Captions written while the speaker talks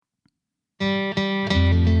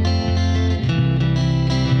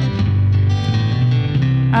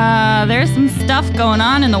there's some stuff going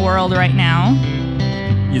on in the world right now.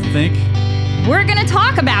 You think? We're going to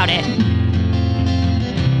talk about it.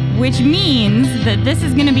 Which means that this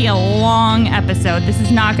is going to be a long episode. This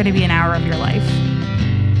is not going to be an hour of your life.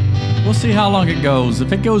 We'll see how long it goes.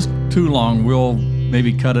 If it goes too long, we'll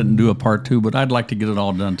maybe cut it and do a part 2, but I'd like to get it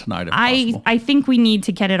all done tonight if possible. I think we need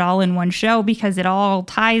to get it all in one show because it all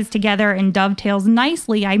ties together and dovetails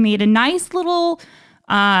nicely. I made a nice little,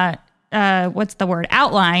 outline,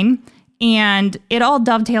 and it all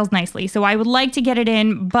dovetails nicely. So I would like to get it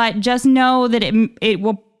in, but just know that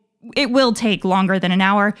it will take longer than an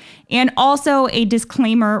hour. And also a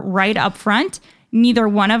disclaimer right up front. Neither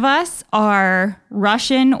one of us are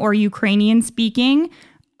Russian or Ukrainian speaking.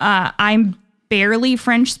 I'm barely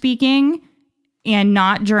French speaking and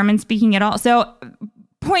not German speaking at all. So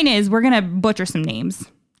point is, we're going to butcher some names.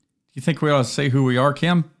 You think we ought to say who we are,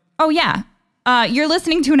 Kim? Oh, yeah. You're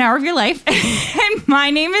listening to An Hour of Your Life. And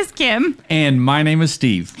my name is Kim. And my name is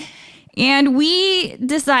Steve. And we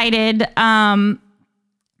decided... I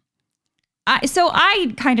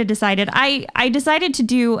decided to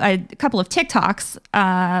do a couple of TikToks,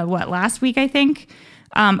 last week, I think,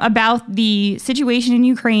 about the situation in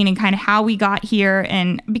Ukraine and kind of how we got here.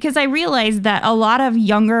 And because I realized that a lot of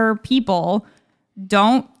younger people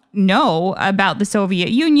don't know about the Soviet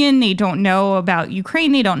Union. They don't know about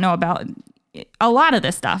Ukraine. They don't know about a lot of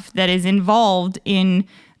the stuff that is involved in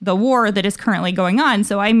the war that is currently going on.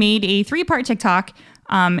 So I made a 3-part TikTok.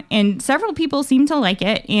 And several people seem to like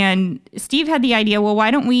it. And Steve had the idea, well,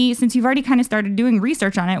 why don't we, since you've already kind of started doing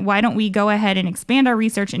research on it, why don't we go ahead and expand our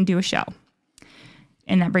research and do a show?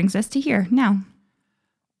 And that brings us to here now.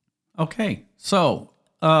 Okay. So,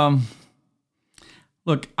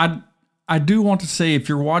 look, I do want to say, if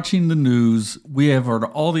you're watching the news, we have heard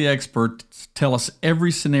all the experts tell us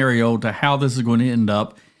every scenario to how this is going to end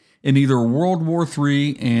up in either World War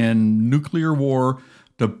III and nuclear war.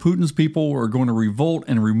 The Putin's people are going to revolt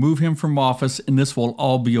and remove him from office, and this will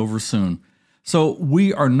all be over soon. So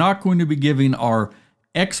we are not going to be giving our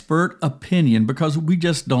expert opinion because we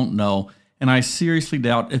just don't know. And I seriously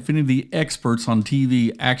doubt if any of the experts on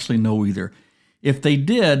TV actually know either. If they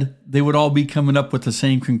did, they would all be coming up with the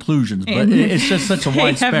same conclusions. But it's just such a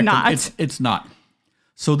wide spectrum. It's not.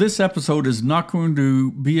 So this episode is not going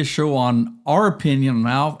to be a show on our opinion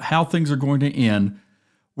on how things are going to end.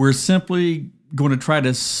 We're simply going to try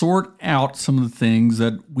to sort out some of the things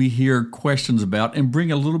that we hear questions about and bring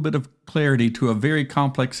a little bit of clarity to a very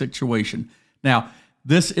complex situation. Now,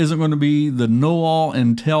 this isn't going to be the know-all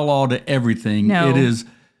and tell-all to everything. No. It is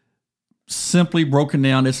simply broken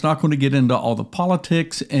down. It's not going to get into all the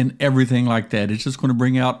politics and everything like that. It's just going to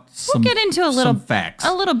bring out some facts. We'll get into a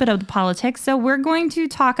little bit of the politics. So we're going to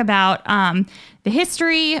talk about the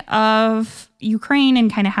history of Ukraine and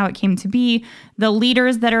kind of how it came to be, the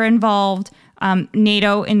leaders that are involved,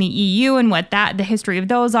 NATO and the EU and what the history of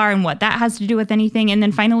those are and what that has to do with anything. And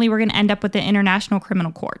then finally, we're going to end up with the International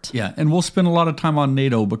Criminal Court. Yeah, and we'll spend a lot of time on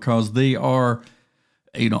NATO because they are,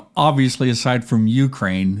 obviously aside from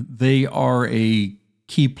Ukraine, they are a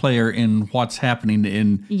key player in what's happening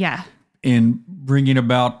in bringing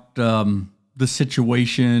about the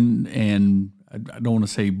situation. And I don't want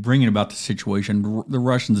to say bringing about the situation. The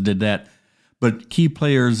Russians did that, but key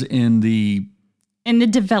players in the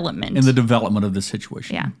development. In the development of the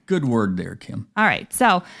situation. Yeah. Good word there, Kim. All right.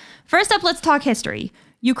 So first up, let's talk history.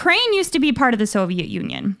 Ukraine used to be part of the Soviet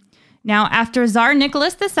Union. Now, after Tsar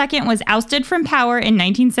Nicholas II was ousted from power in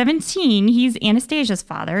 1917, he's Anastasia's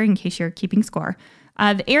father, in case you're keeping score.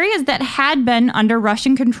 The areas that had been under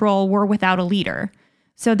Russian control were without a leader.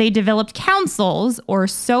 So they developed councils, or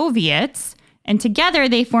Soviets, and together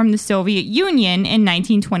they formed the Soviet Union in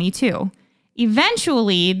 1922.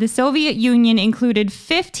 Eventually, the Soviet Union included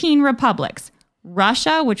 15 republics: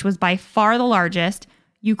 Russia, which was by far the largest,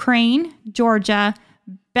 Ukraine, Georgia,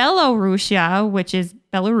 Belarusia, which is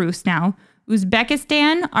Belarus now,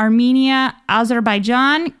 Uzbekistan, Armenia,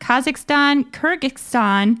 Azerbaijan, Kazakhstan,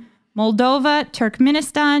 Kyrgyzstan, Moldova,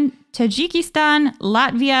 Turkmenistan, Tajikistan,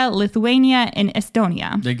 Latvia, Lithuania, and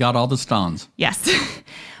Estonia. They got all the stans. Yes.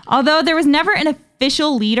 Although there was never an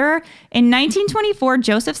official leader, in 1924,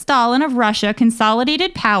 Joseph Stalin of Russia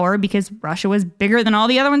consolidated power because Russia was bigger than all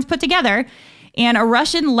the other ones put together, and a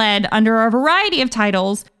Russian led under a variety of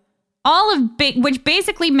titles, which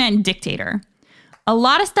basically meant dictator. A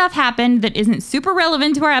lot of stuff happened that isn't super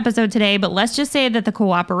relevant to our episode today, but let's just say that the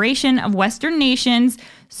cooperation of Western nations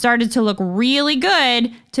started to look really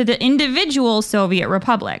good to the individual Soviet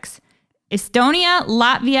republics. Estonia,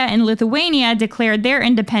 Latvia, and Lithuania declared their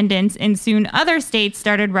independence, and soon other states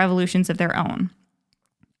started revolutions of their own.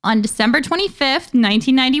 On December 25th,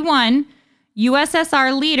 1991,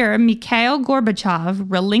 USSR leader Mikhail Gorbachev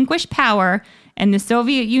relinquished power, and the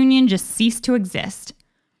Soviet Union just ceased to exist.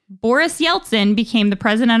 Boris Yeltsin became the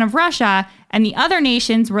president of Russia, and the other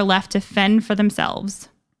nations were left to fend for themselves.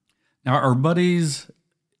 Now, our buddies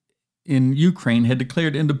in Ukraine had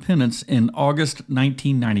declared independence in August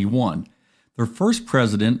 1991. Their first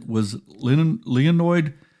president was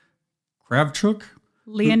Leonid Kravchuk.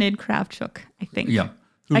 Leonid Kravchuk, I think. Yeah.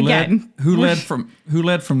 Who Again. led from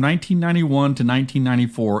 1991 to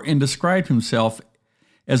 1994 and described himself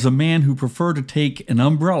as a man who preferred to take an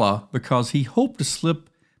umbrella because he hoped to slip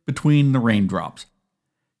between the raindrops.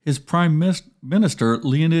 His prime minister,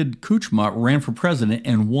 Leonid Kuchma, ran for president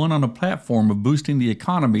and won on a platform of boosting the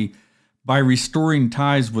economy by restoring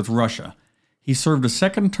ties with Russia. He served a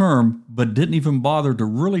second term, but didn't even bother to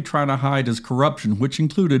really try to hide his corruption, which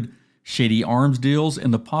included shady arms deals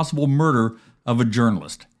and the possible murder of a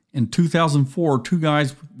journalist. In 2004, two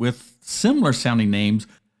guys with similar sounding names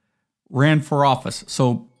ran for office.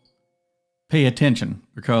 So pay attention,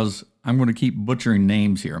 because I'm going to keep butchering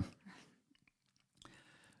names here.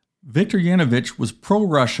 Viktor Yanukovych was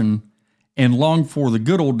pro-Russian and longed for the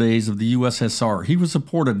good old days of the USSR. He was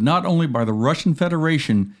supported not only by the Russian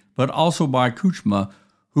Federation, but also by Kuchma,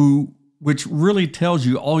 which really tells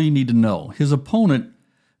you all you need to know. His opponent,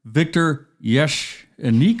 Viktor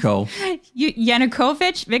Yushchenko.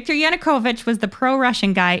 Viktor Yanukovych was the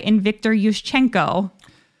pro-Russian guy, and Viktor Yushchenko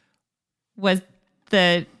was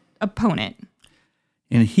the opponent.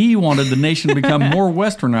 And he wanted the nation to become more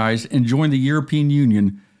westernized and join the European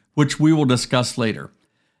Union, which we will discuss later.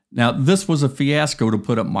 Now, this was a fiasco, to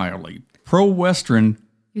put it mildly. Pro-Western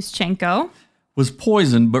Yushchenko was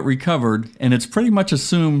poisoned but recovered, and it's pretty much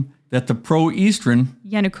assumed that the pro-Eastern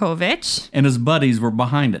Yanukovych and his buddies were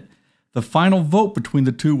behind it. The final vote between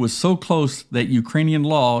the two was so close that Ukrainian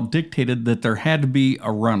law dictated that there had to be a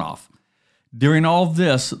runoff. During all of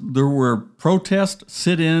this, there were protests,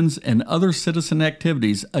 sit-ins, and other citizen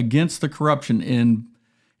activities against the corruption in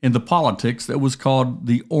the politics that was called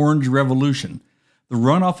the Orange Revolution. The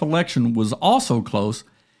runoff election was also close,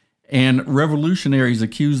 and revolutionaries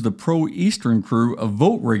accused the pro-Eastern crew of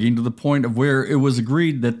vote rigging to the point of where it was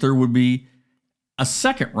agreed that there would be a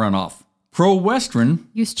second runoff. Pro-Western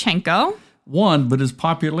Yushchenko won, but his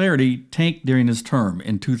popularity tanked during his term.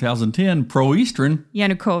 In 2010, pro-Eastern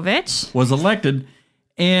Yanukovych was elected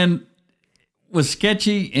and was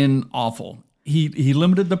sketchy and awful. He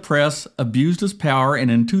limited the press, abused his power, and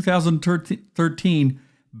in 2013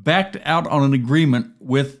 backed out on an agreement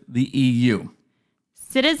with the EU.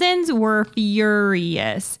 Citizens were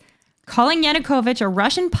furious. Calling Yanukovych a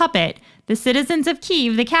Russian puppet, the citizens of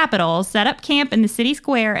Kyiv, the capital, set up camp in the city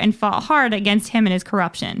square and fought hard against him and his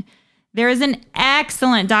corruption. There is an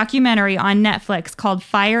excellent documentary on Netflix called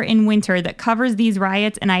Fire in Winter that covers these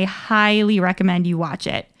riots, and I highly recommend you watch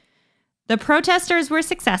it. The protesters were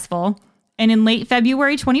successful, and in late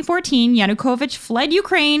February 2014, Yanukovych fled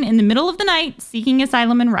Ukraine in the middle of the night, seeking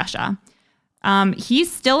asylum in Russia.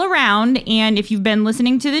 He's still around, and if you've been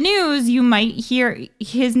listening to the news, you might hear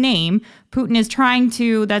his name. Putin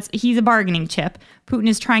is he's a bargaining chip. Putin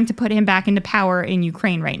is trying to put him back into power in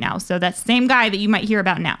Ukraine right now. So that's the same guy that you might hear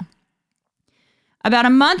about now. About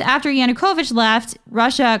a month after Yanukovych left,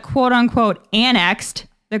 Russia, quote unquote, annexed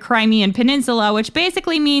the Crimean Peninsula, which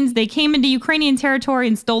basically means they came into Ukrainian territory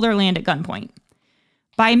and stole their land at gunpoint.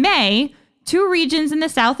 By May, two regions in the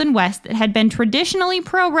south and west that had been traditionally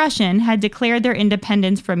pro-Russian had declared their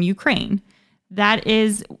independence from Ukraine. That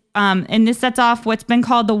is, and this sets off what's been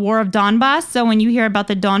called the War of Donbass. So when you hear about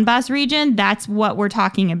the Donbass region, that's what we're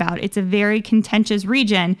talking about. It's a very contentious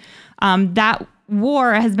region. That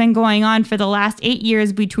war has been going on for the last 8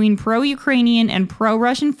 years between pro-Ukrainian and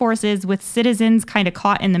pro-Russian forces, with citizens kind of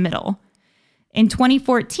caught in the middle. In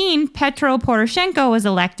 2014, Petro Poroshenko was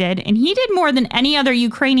elected, and he did more than any other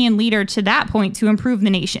Ukrainian leader to that point to improve the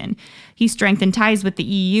nation. He strengthened ties with the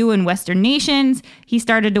EU and Western nations. He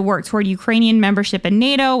started to work toward Ukrainian membership in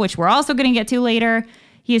NATO, which we're also going to get to later.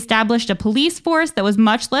 He established a police force that was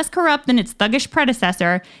much less corrupt than its thuggish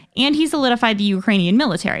predecessor, and he solidified the Ukrainian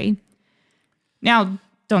military. Now,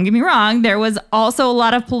 don't get me wrong, there was also a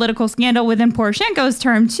lot of political scandal within Poroshenko's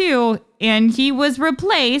term, too, and he was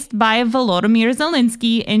replaced by Volodymyr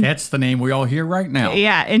Zelensky. That's the name we all hear right now.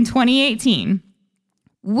 Yeah, in 2018.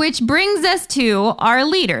 Which brings us to our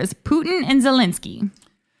leaders, Putin and Zelensky.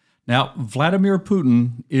 Now, Vladimir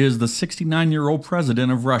Putin is the 69-year-old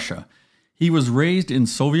president of Russia. He was raised in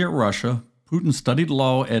Soviet Russia. Putin studied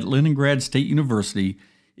law at Leningrad State University.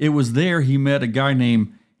 It was there he met a guy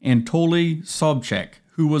named Anatoly Sobchak,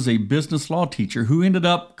 who was a business law teacher who ended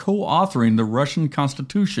up co-authoring the Russian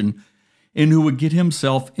Constitution and who would get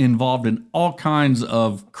himself involved in all kinds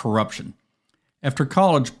of corruption. After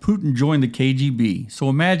college, Putin joined the KGB. So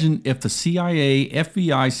imagine if the CIA,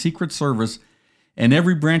 FBI, Secret Service, and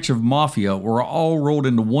every branch of mafia were all rolled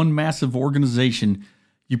into one massive organization.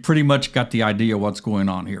 You pretty much got the idea what's going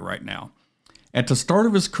on here right now. At the start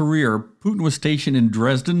of his career, Putin was stationed in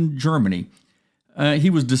Dresden, Germany. He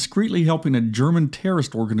was discreetly helping a German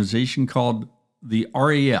terrorist organization called the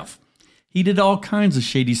RAF. He did all kinds of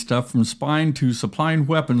shady stuff, from spying to supplying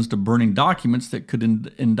weapons to burning documents that could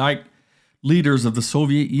indict leaders of the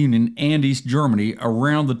Soviet Union and East Germany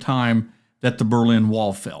around the time that the Berlin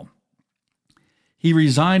Wall fell. He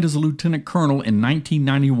resigned as a lieutenant colonel in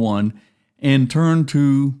 1991 and turned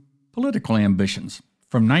to political ambitions.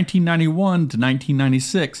 From 1991 to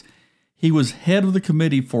 1996, he was head of the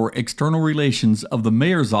Committee for External Relations of the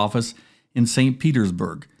Mayor's Office in St.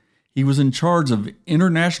 Petersburg. He was in charge of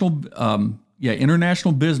international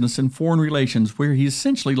business and foreign relations, where he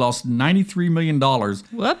essentially lost $93 million.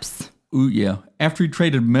 Whoops. After he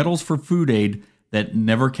traded medals for food aid that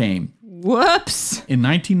never came. Whoops. In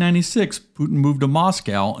 1996, Putin moved to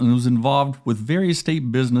Moscow and was involved with various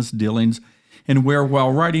state business dealings, and where,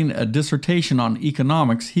 while writing a dissertation on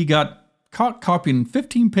economics, he got caught copying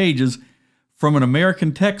 15 pages from an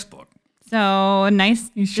American textbook. So a nice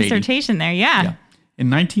dissertation there, yeah. In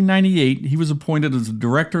 1998, he was appointed as the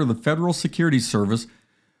director of the Federal Security Service,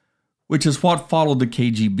 which is what followed the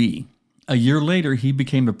KGB. A year later, he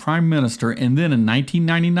became the prime minister, and then in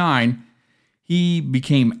 1999, he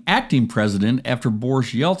became acting president after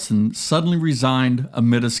Boris Yeltsin suddenly resigned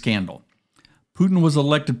amid a scandal. Putin was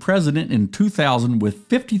elected president in 2000 with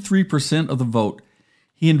 53% of the vote.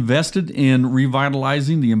 He invested in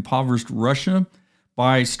revitalizing the impoverished Russia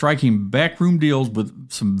by striking backroom deals with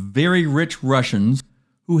some very rich Russians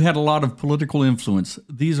who had a lot of political influence.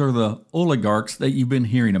 These are the oligarchs that you've been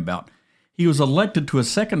hearing about. He was elected to a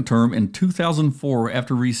second term in 2004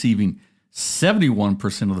 after receiving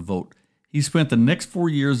 71% of the vote. He spent the next 4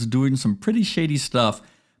 years doing some pretty shady stuff,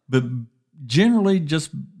 but generally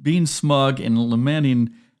just being smug and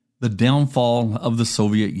lamenting the downfall of the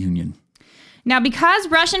Soviet Union. Now, because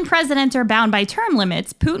Russian presidents are bound by term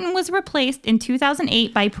limits, Putin was replaced in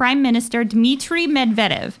 2008 by Prime Minister Dmitry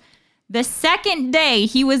Medvedev. The second day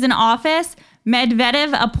he was in office,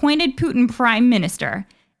 Medvedev appointed Putin prime minister.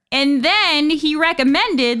 And then he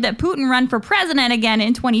recommended that Putin run for president again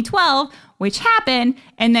in 2012, which happened,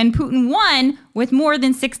 and then Putin won with more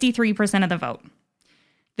than 63% of the vote.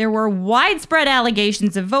 There were widespread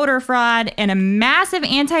allegations of voter fraud and a massive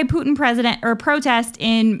anti-Putin protest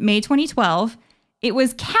in May 2012. It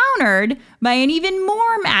was countered by an even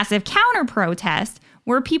more massive counter-protest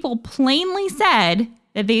where people plainly said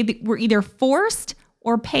that they were either forced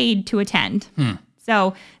or paid to attend.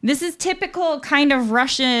 So this is typical kind of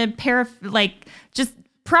Russia, just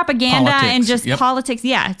propaganda Politics. and just politics.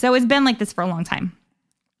 Yeah, so it's been like this for a long time.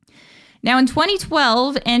 Now, in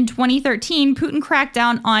 2012 and 2013, Putin cracked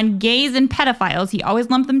down on gays and pedophiles. He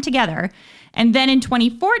always lumped them together. And then in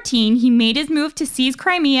 2014, he made his move to seize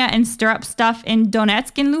Crimea and stir up stuff in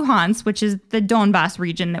Donetsk and Luhansk, which is the Donbass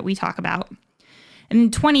region that we talk about. And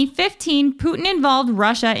in 2015, Putin involved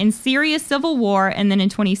Russia in Syria's civil war. And then in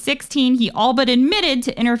 2016, he all but admitted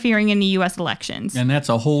to interfering in the U.S. elections. And that's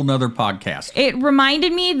a whole nother podcast. It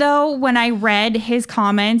reminded me, though, when I read his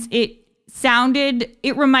comments, it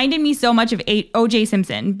reminded me so much of O.J.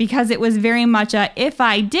 Simpson, because it was very much a, if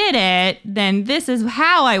I did it, then this is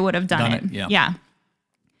how I would have done it. Yeah.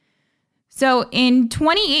 So in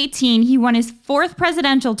 2018, he won his fourth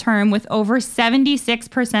presidential term with over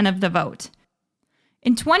 76% of the vote.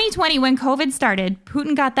 In 2020, when COVID started,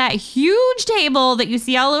 Putin got that huge table that you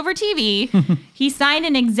see all over TV. He signed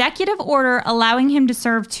an executive order allowing him to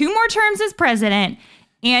serve 2 more terms as president.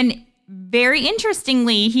 And very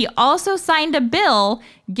interestingly, he also signed a bill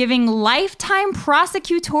giving lifetime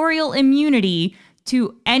prosecutorial immunity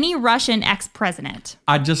to any Russian ex-president.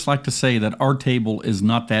 I'd just like to say that our table is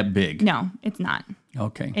not that big. No, it's not.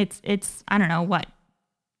 Okay. It's I don't know, what,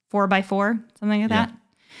 4x4, something like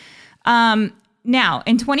that. Now,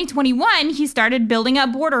 in 2021, he started building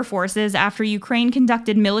up border forces after Ukraine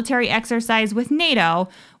conducted military exercise with NATO,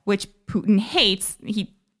 which Putin hates.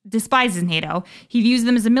 He despises NATO. He views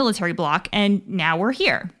them as a military bloc, and now we're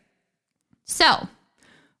here. So,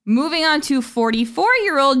 moving on to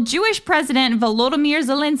 44-year-old Jewish President Volodymyr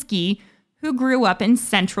Zelensky, who grew up in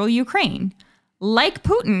central Ukraine. Like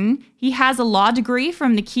Putin, he has a law degree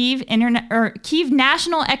from the Kyiv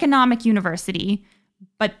National Economic University,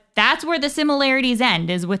 but that's where the similarities end,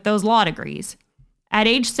 is with those law degrees. At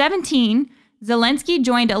age 17, Zelensky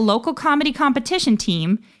joined a local comedy competition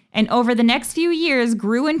team, and over the next few years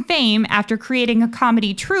grew in fame after creating a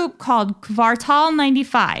comedy troupe called Kvartal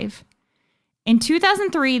 95. In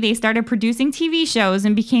 2003, they started producing TV shows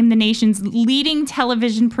and became the nation's leading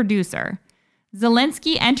television producer.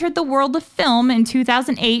 Zelensky entered the world of film in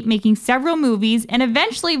 2008, making several movies and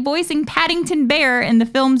eventually voicing Paddington Bear in the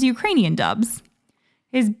film's Ukrainian dubs.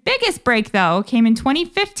 His biggest break, though, came in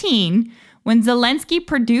 2015 when Zelensky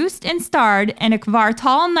produced and starred in a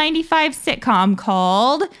Kvartal 95 sitcom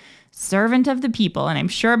called Servant of the People, and I'm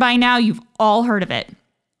sure by now you've all heard of it.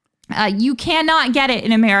 You cannot get it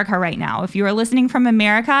in America right now. If you are listening from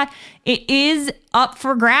America, it is up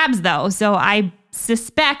for grabs, though. So I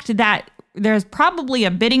suspect that there's probably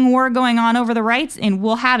a bidding war going on over the rights, and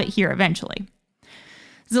we'll have it here eventually.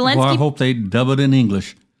 Zelensky, well, I hope they dub it in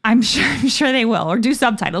English. I'm sure they will, or do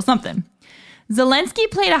subtitles, something. Zelensky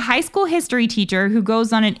played a high school history teacher who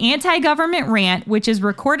goes on an anti-government rant, which is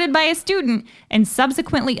recorded by a student and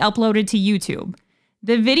subsequently uploaded to YouTube.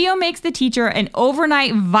 The video makes the teacher an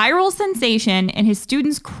overnight viral sensation, and his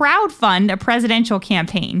students crowdfund a presidential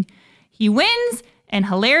campaign. He wins, and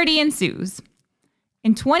hilarity ensues.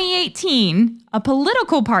 In 2018, a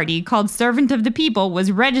political party called Servant of the People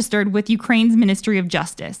was registered with Ukraine's Ministry of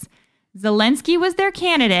Justice. Zelensky was their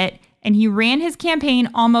candidate, and he ran his campaign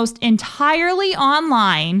almost entirely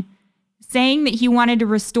online, saying that he wanted to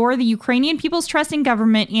restore the Ukrainian people's trust in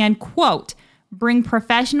government and, quote, bring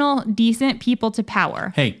professional, decent people to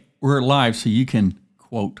power. Hey, we're live, so you can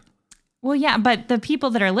quote. Well, yeah, but the people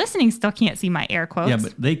that are listening still can't see my air quotes. Yeah,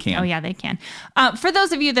 but they can. Oh, yeah, they can. For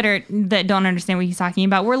those of you that don't understand what he's talking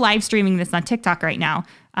about, we're live streaming this on TikTok right now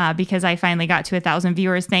because I finally got to 1,000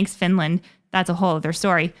 viewers. Thanks, Finland. That's a whole other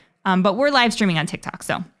story. But we're live streaming on TikTok.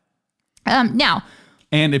 So now.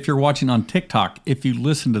 And if you're watching on TikTok, if you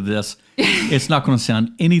listen to this, it's not going to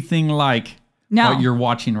sound anything like what you're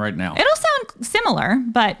watching right now. It'll sound similar,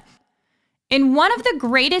 but in one of the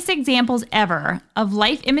greatest examples ever of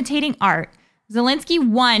life imitating art, Zelensky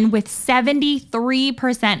won with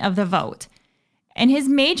 73% of the vote. And his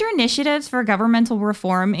major initiatives for governmental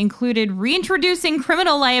reform included reintroducing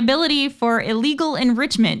criminal liability for illegal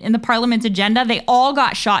enrichment in the parliament's agenda. They all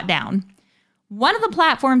got shot down. One of the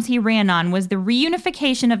platforms he ran on was the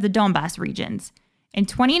reunification of the Donbas regions. In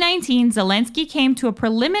 2019, Zelensky came to a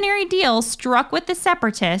preliminary deal struck with the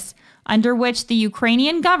separatists under which the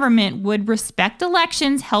Ukrainian government would respect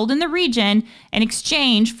elections held in the region in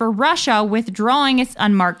exchange for Russia withdrawing its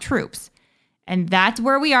unmarked troops. And that's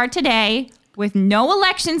where we are today, with no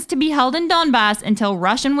elections to be held in Donbas until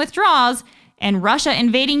Russia withdraws, and Russia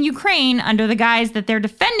invading Ukraine under the guise that they're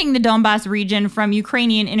defending the Donbas region from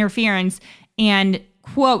Ukrainian interference and,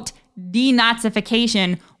 quote,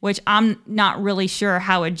 denazification, which I'm not really sure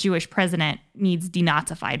how a Jewish president needs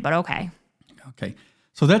denazified, but okay. Okay.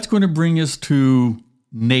 So that's going to bring us to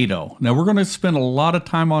NATO. Now, we're going to spend a lot of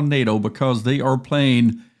time on NATO because they are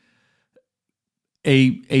playing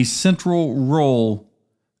a central role,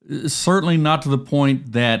 certainly not to the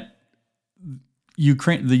point that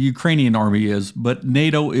the Ukrainian army is, but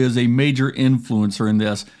NATO is a major influencer in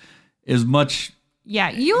this as much.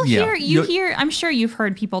 Yeah, you hear, I'm sure you've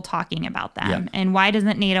heard people talking about them and why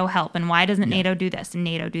doesn't NATO help and why doesn't NATO do this and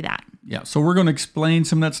NATO do that? Yeah, so we're going to explain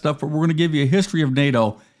some of that stuff, but we're going to give you a history of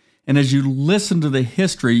NATO. And as you listen to the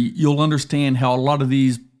history, you'll understand how a lot of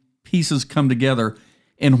these pieces come together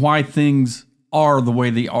and why things are the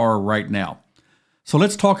way they are right now. So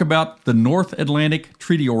let's talk about the North Atlantic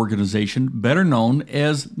Treaty Organization, better known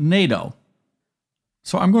as NATO.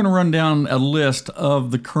 So I'm going to run down a list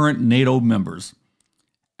of the current NATO members.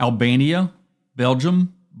 Albania,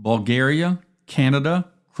 Belgium, Bulgaria, Canada,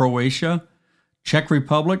 Croatia, Czech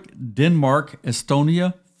Republic, Denmark,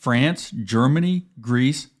 Estonia, France, Germany,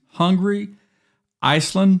 Greece, Hungary,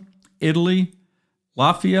 Iceland, Italy,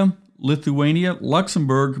 Latvia, Lithuania,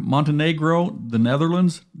 Luxembourg, Montenegro, the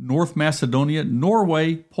Netherlands, North Macedonia,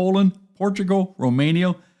 Norway, Poland, Portugal,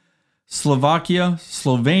 Romania, Slovakia,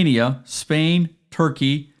 Slovenia, Spain,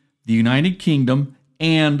 Turkey, the United Kingdom,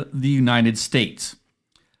 and the United States.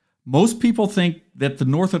 Most people think that the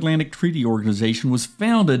North Atlantic Treaty Organization was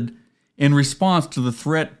founded in response to the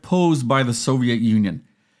threat posed by the Soviet Union.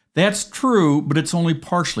 That's true, but it's only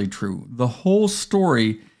partially true. The whole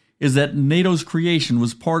story is that NATO's creation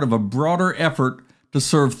was part of a broader effort to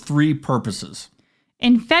serve three purposes.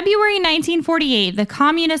 In February 1948, the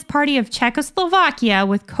Communist Party of Czechoslovakia,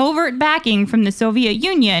 with covert backing from the Soviet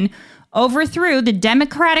Union, overthrew the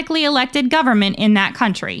democratically elected government in that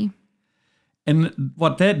country. And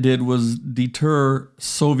what that did was deter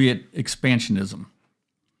Soviet expansionism,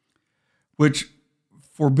 which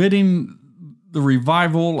forbidding the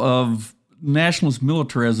revival of nationalist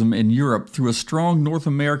militarism in Europe through a strong North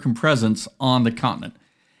American presence on the continent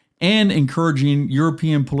and encouraging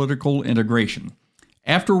European political integration.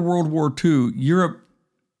 After World War II, Europe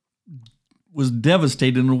was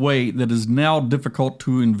devastated in a way that is now difficult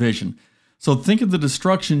to envision. So think of the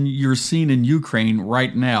destruction you're seeing in Ukraine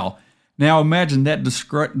right now. Now imagine that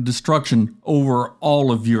destruction over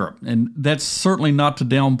all of Europe. And that's certainly not to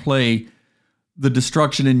downplay the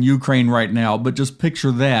destruction in Ukraine right now, but just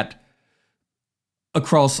picture that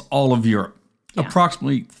across all of Europe. Yeah.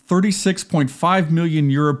 Approximately 36.5 million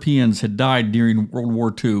Europeans had died during World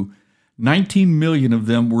War II. 19 million of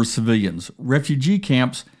them were civilians. Refugee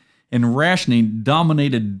camps and rationing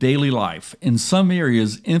dominated daily life. In some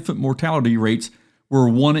areas, infant mortality rates were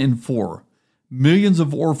 1 in 4. Millions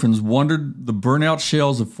of orphans wandered the burnout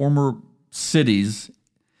shells of former cities.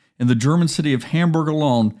 In the German city of Hamburg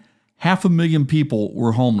alone, 500,000 people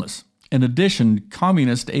were homeless. In addition,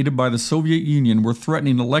 communists aided by the Soviet Union were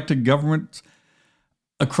threatening elected governments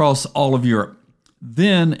across all of Europe.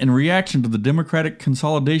 Then, in reaction to the democratic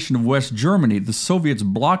consolidation of West Germany, the Soviets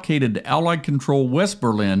blockaded Allied-controlled West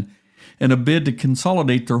Berlin in a bid to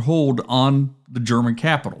consolidate their hold on the German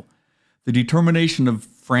capital. The determination of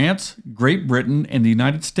France, Great Britain, and the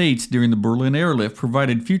United States during the Berlin airlift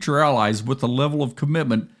provided future allies with a level of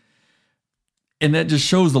commitment, and that just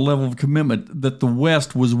shows the level of commitment that the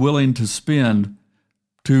West was willing to spend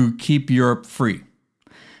to keep Europe free.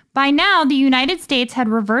 By now, the United States had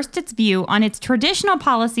reversed its view on its traditional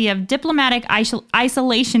policy of diplomatic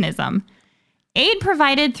isolationism. Aid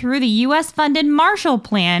provided through the U.S.-funded Marshall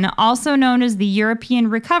Plan, also known as the European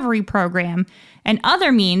Recovery Program, and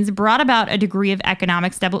other means brought about a degree of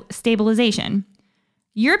economic stabilization.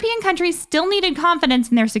 European countries still needed confidence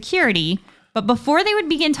in their security, but before they would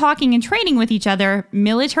begin talking and trading with each other,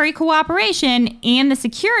 military cooperation and the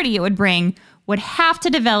security it would bring would have to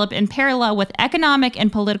develop in parallel with economic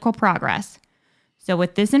and political progress. So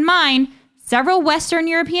with this in mind, several Western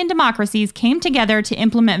European democracies came together to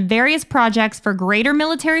implement various projects for greater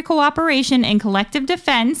military cooperation and collective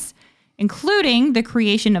defense, including the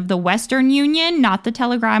creation of the Western Union, not the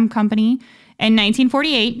Telegram Company, in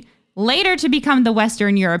 1948, later to become the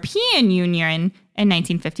Western European Union in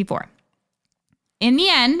 1954. In the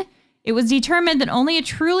end, it was determined that only a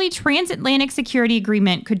truly transatlantic security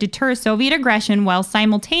agreement could deter Soviet aggression while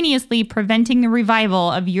simultaneously preventing the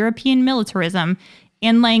revival of European militarism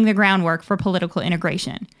and laying the groundwork for political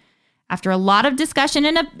integration. After a lot of discussion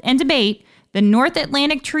and debate, the North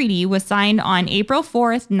Atlantic Treaty was signed on April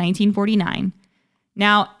 4th, 1949.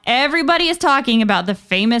 Now, everybody is talking about the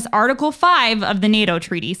famous Article 5 of the NATO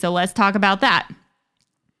Treaty, so let's talk about that.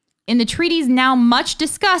 In the treaty's now much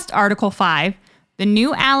discussed Article 5, the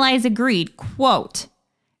new allies agreed, quote,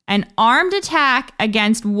 "An armed attack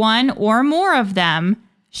against one or more of them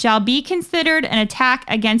shall be considered an attack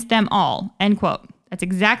against them all," end quote. That's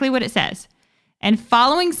exactly what it says. And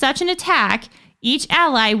following such an attack, each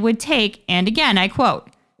ally would take, and again, I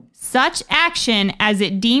quote, "such action as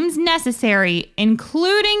it deems necessary,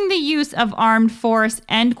 including the use of armed force,"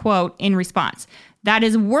 end quote, in response. That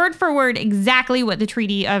is word for word exactly what the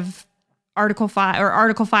treaty of Article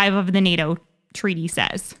 5 of the NATO Treaty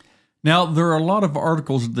says. Now, there are a lot of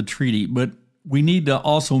articles of the treaty, but we need to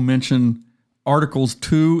also mention Articles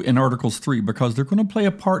 2 and Articles 3 because they're going to play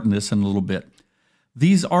a part in this in a little bit.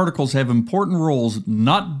 These articles have important roles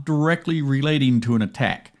not directly relating to an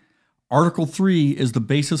attack. Article 3 is the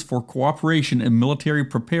basis for cooperation and military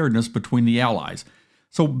preparedness between the allies.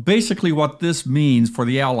 So basically what this means for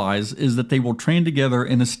the allies is that they will train together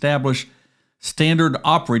and establish standard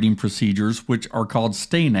operating procedures, which are called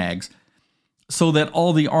STANAGs, so that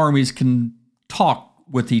all the armies can talk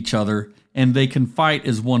with each other and they can fight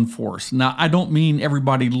as one force. Now, I don't mean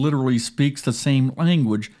everybody literally speaks the same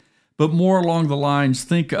language, but more along the lines,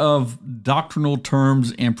 think of doctrinal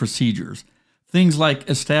terms and procedures. Things like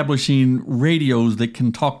establishing radios that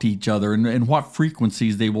can talk to each other and what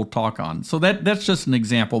frequencies they will talk on. So that's just an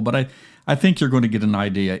example, but I think you're going to get an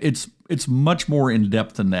idea. It's much more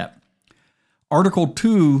in-depth than that. Article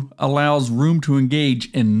 2 allows room to engage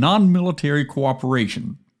in non-military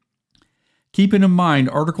cooperation. Keeping in mind,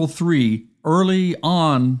 Article 3, early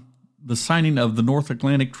on the signing of the North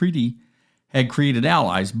Atlantic Treaty, had created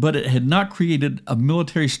allies, but it had not created a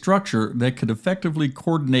military structure that could effectively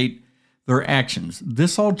coordinate their actions.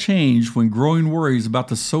 This all changed when growing worries about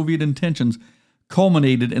the Soviet intentions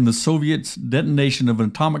culminated in the Soviets' detonation of an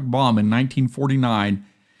atomic bomb in 1949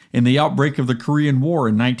 and the outbreak of the Korean War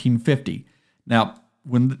in 1950. Now,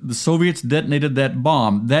 when the Soviets detonated that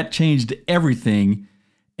bomb, that changed everything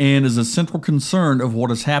and is a central concern of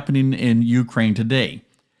what is happening in Ukraine today.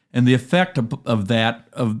 And the effect of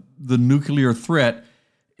the nuclear threat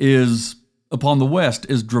is upon the West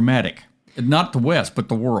is dramatic. Not the West, but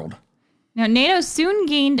the world. Now, NATO soon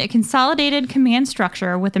gained a consolidated command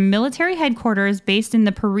structure with a military headquarters based in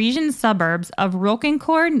the Parisian suburbs of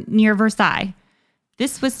Roquencourt near Versailles.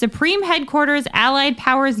 This was Supreme Headquarters Allied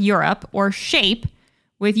Powers Europe, or SHAPE,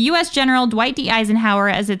 with U.S. General Dwight D. Eisenhower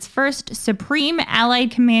as its first Supreme Allied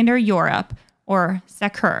Commander Europe, or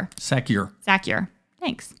SACEUR. SACEUR.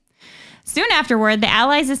 Thanks. Soon afterward, the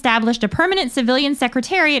Allies established a permanent civilian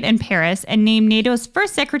secretariat in Paris and named NATO's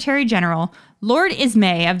first Secretary General, Lord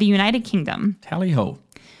Ismay of the United Kingdom. Tally-ho.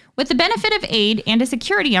 With the benefit of aid and a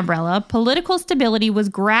security umbrella, political stability was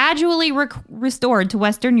gradually restored to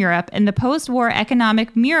Western Europe, and the post-war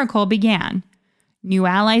economic miracle began. New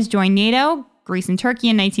allies joined NATO, Greece and Turkey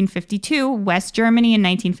in 1952, West Germany in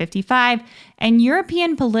 1955, and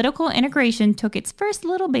European political integration took its first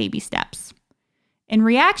little baby steps. In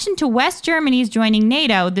reaction to West Germany's joining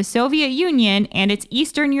NATO, the Soviet Union and its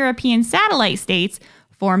Eastern European satellite states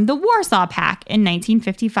formed the Warsaw Pact in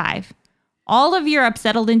 1955. All of Europe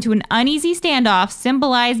settled into an uneasy standoff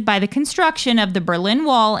symbolized by the construction of the Berlin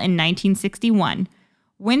Wall in 1961.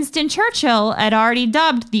 Winston Churchill had already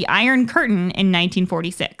dubbed the Iron Curtain in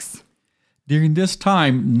 1946. During this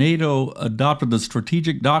time, NATO adopted the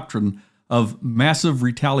strategic doctrine of massive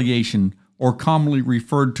retaliation, or commonly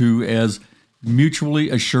referred to as mutually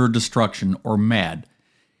assured destruction, or MAD.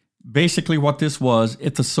 Basically what this was,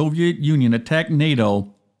 if the Soviet Union attacked,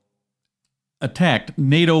 NATO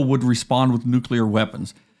would respond with nuclear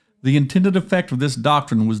weapons. The intended effect of this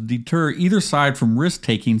doctrine was to deter either side from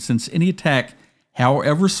risk-taking, since any attack,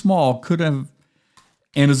 however small, could have,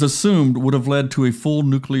 and is assumed, would have led to a full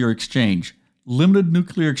nuclear exchange. Limited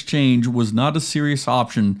nuclear exchange was not a serious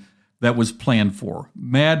option that was planned for.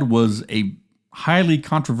 MAD was a highly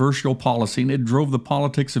controversial policy, and it drove the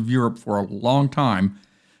politics of Europe for a long time,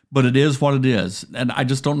 but it is what it is, and I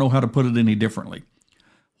just don't know how to put it any differently.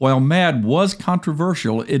 While MAD was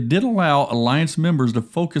controversial, it did allow alliance members to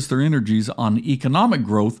focus their energies on economic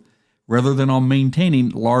growth rather than on maintaining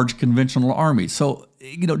large conventional armies. So,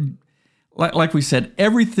 like we said,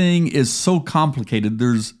 everything is so complicated.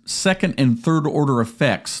 There's second and third order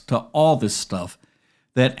effects to all this stuff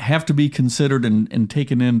that have to be considered and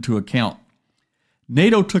taken into account.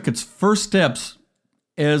 NATO took its first steps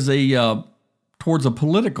as towards a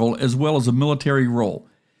political as well as a military role.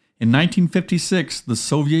 In 1956, the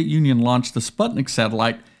Soviet Union launched the Sputnik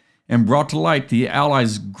satellite and brought to light the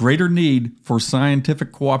Allies' greater need for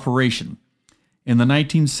scientific cooperation. In the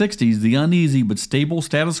 1960s, the uneasy but stable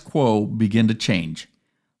status quo began to change.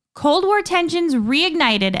 Cold War tensions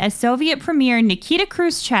reignited as Soviet Premier Nikita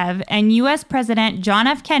Khrushchev and U.S. President John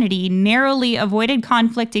F. Kennedy narrowly avoided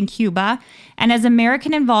conflict in Cuba, and as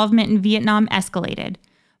American involvement in Vietnam escalated.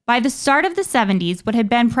 By the start of the 70s, what had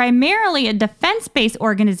been primarily a defense-based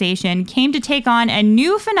organization came to take on a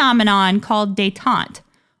new phenomenon called détente,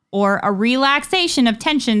 or a relaxation of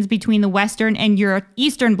tensions between the Western and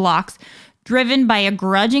Eastern blocs, driven by a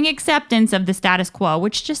grudging acceptance of the status quo,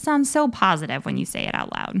 which just sounds so positive when you say it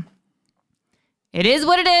out loud. It is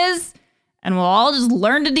what it is, and we'll all just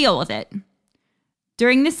learn to deal with it.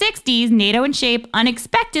 During the 60s, NATO and SHAPE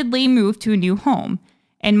unexpectedly moved to a new home.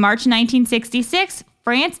 In March 1966,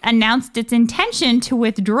 France announced its intention to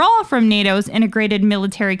withdraw from NATO's integrated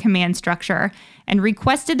military command structure and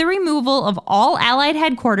requested the removal of all Allied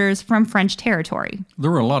headquarters from French territory. There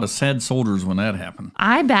were a lot of sad soldiers when that happened.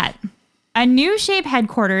 I bet. A new SHAPE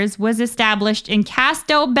headquarters was established in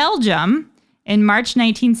Casteau, Belgium in March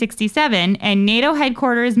 1967, and NATO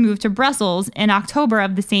headquarters moved to Brussels in October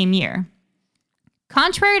of the same year.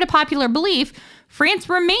 Contrary to popular belief, France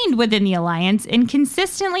remained within the alliance and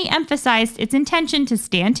consistently emphasized its intention to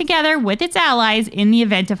stand together with its allies in the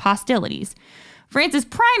event of hostilities. France's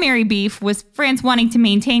primary beef was France wanting to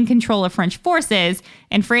maintain control of French forces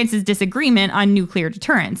and France's disagreement on nuclear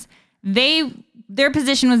deterrence. Their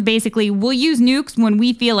position was basically, we'll use nukes when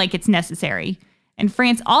we feel like it's necessary. And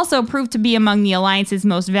France also proved to be among the alliance's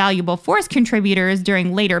most valuable force contributors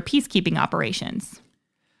during later peacekeeping operations.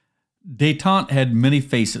 Détente had many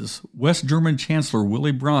faces. West German Chancellor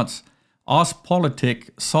Willy Brandt's Ostpolitik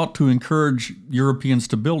sought to encourage European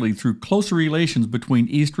stability through closer relations between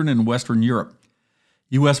Eastern and Western Europe.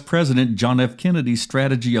 U.S. President John F. Kennedy's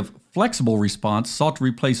strategy of flexible response sought to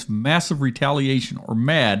replace massive retaliation, or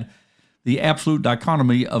MAD, the absolute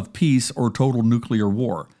dichotomy of peace or total nuclear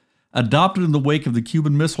war. Adopted in the wake of the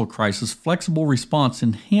Cuban Missile Crisis, flexible response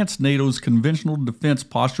enhanced NATO's conventional defense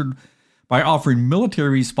posture by offering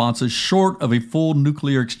military responses short of a full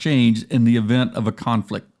nuclear exchange in the event of a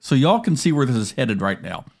conflict. So y'all can see where this is headed right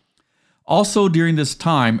now. Also during this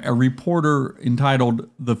time, a report entitled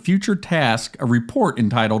The Future Task of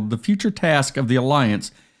the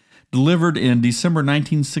Alliance, delivered in December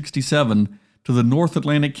 1967 to the North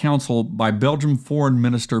Atlantic Council by Belgian Foreign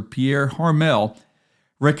Minister Pierre Harmel,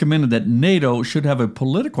 recommended that NATO should have a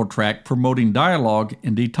political track promoting dialogue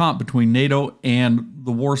and détente between NATO and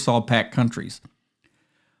the Warsaw Pact countries.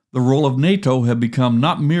 The role of NATO had become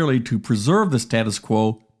not merely to preserve the status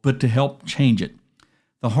quo, but to help change it.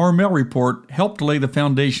 The Harmel report helped lay the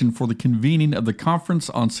foundation for the convening of the Conference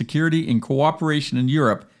on Security and Cooperation in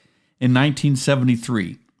Europe in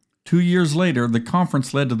 1973. 2 years later, the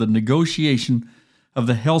conference led to the negotiation of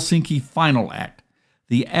the Helsinki Final Act.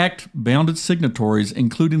 The act bound its signatories,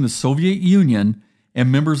 including the Soviet Union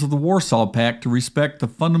and members of the Warsaw Pact, to respect the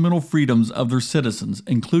fundamental freedoms of their citizens,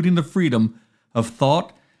 including the freedom of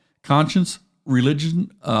thought, conscience,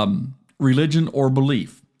 religion, or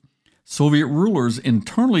belief. Soviet rulers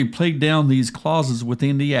internally played down these clauses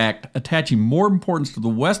within the act, attaching more importance to the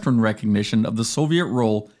Western recognition of the Soviet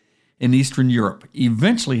role in Eastern Europe.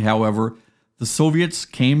 Eventually, however, the Soviets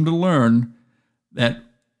came to learn that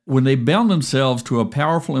when they bound themselves to a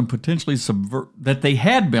powerful and potentially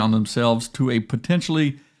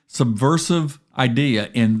subversive idea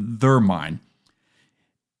in their mind.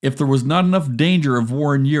 If there was not enough danger of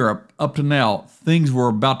war in Europe up to now, things were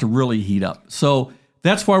about to really heat up. So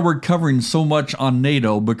that's why we're covering so much on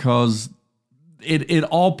NATO, because it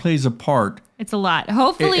all plays a part. It's a lot.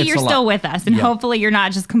 Hopefully you're still with us, and hopefully you're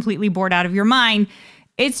not just completely bored out of your mind.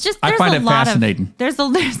 It's just I find it fascinating. There's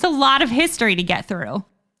a lot of history to get through.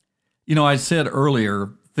 You know, I said earlier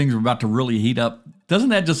things were about to really heat up. Doesn't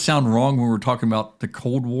that just sound wrong when we're talking about the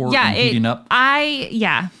Cold War and heating up?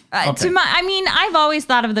 Okay. I've always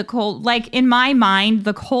thought of the Cold, like in my mind,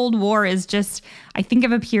 the Cold War is just, I think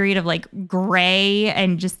of a period of like gray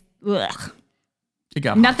and just ugh.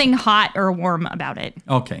 Nothing hot or warm about it.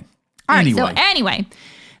 Okay. All right. So anyway,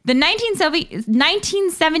 the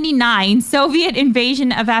 1979 Soviet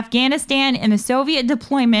invasion of Afghanistan and the Soviet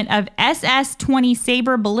deployment of SS-20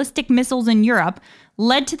 Sabre ballistic missiles in Europe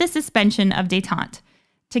led to the suspension of détente.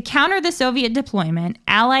 To counter the Soviet deployment,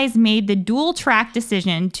 Allies made the dual-track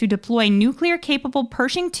decision to deploy nuclear-capable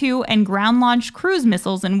Pershing II and ground-launched cruise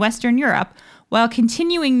missiles in Western Europe while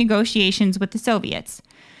continuing negotiations with the Soviets.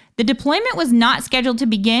 The deployment was not scheduled to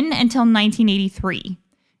begin until 1983.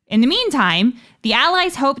 In the meantime, the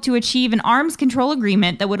Allies hoped to achieve an arms control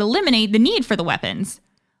agreement that would eliminate the need for the weapons.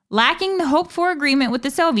 Lacking the hoped-for agreement with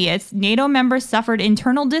the Soviets, NATO members suffered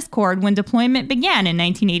internal discord when deployment began in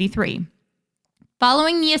 1983.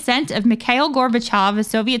 Following the ascent of Mikhail Gorbachev as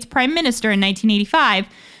Soviet's prime minister in 1985,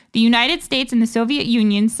 the United States and the Soviet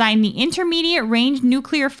Union signed the Intermediate Range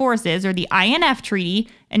Nuclear Forces, or the INF Treaty,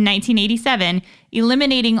 in 1987,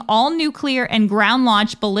 eliminating all nuclear and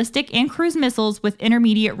ground-launched ballistic and cruise missiles with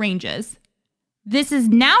intermediate ranges. This is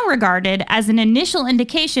now regarded as an initial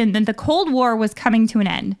indication that the Cold War was coming to an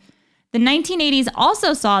end. The 1980s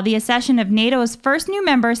also saw the accession of NATO's first new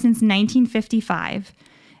member since 1955.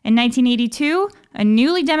 In 1982, a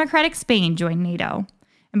newly democratic Spain joined NATO.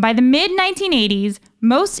 And by the mid-1980s,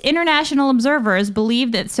 most international observers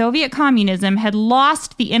believed that Soviet communism had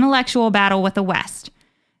lost the intellectual battle with the West.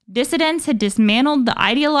 Dissidents had dismantled the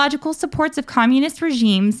ideological supports of communist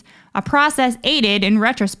regimes, a process aided, in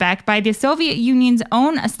retrospect, by the Soviet Union's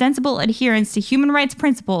own ostensible adherence to human rights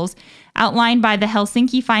principles outlined by the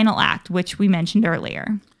Helsinki Final Act, which we mentioned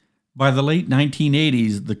earlier. By the late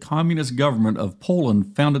 1980s, the communist government of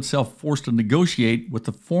Poland found itself forced to negotiate with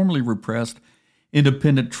the formerly repressed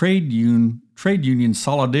independent trade union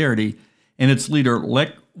Solidarity and its leader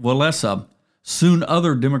Lech Walesa. Soon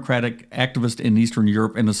other democratic activists in Eastern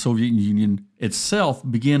Europe and the Soviet Union itself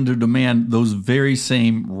began to demand those very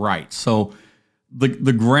same rights. So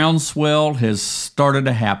the groundswell has started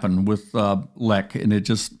to happen with Lech, and it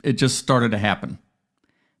just started to happen.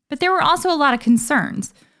 But there were also a lot of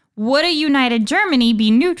concerns. Would a united Germany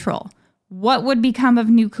be neutral? What would become of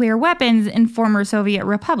nuclear weapons in former Soviet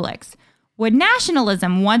republics? Would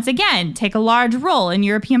nationalism once again take a large role in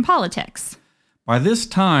European politics? By this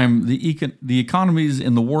time, the economies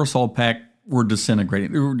in the Warsaw Pact were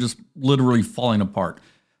disintegrating. They were just literally falling apart.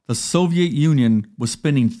 The Soviet Union was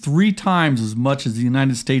spending 3 times as much as the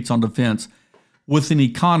United States on defense, with an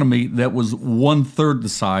economy that was 1/3 the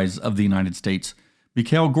size of the United States.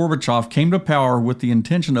 Mikhail Gorbachev came to power with the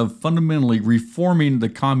intention of fundamentally reforming the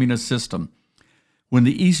communist system. When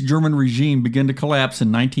the East German regime began to collapse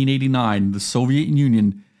in 1989, the Soviet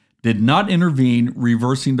Union did not intervene,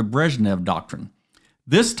 reversing the Brezhnev Doctrine.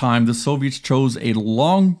 This time, the Soviets chose a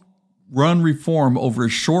long-run reform over a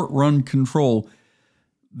short-run control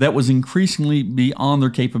that was increasingly beyond their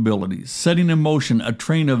capabilities, setting in motion a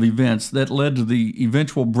train of events that led to the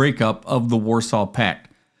eventual breakup of the Warsaw Pact.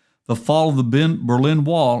 The fall of the Berlin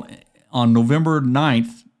Wall on November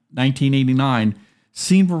 9th, 1989,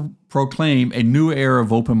 seemed to proclaim a new era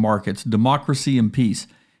of open markets, democracy, and peace,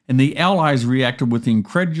 and the Allies reacted with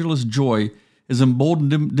incredulous joy as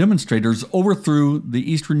emboldened demonstrators overthrew the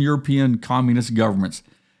Eastern European communist governments.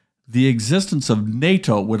 The existence of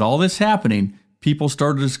NATO, with all this happening, people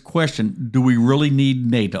started to question, do we really need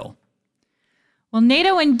NATO? Well,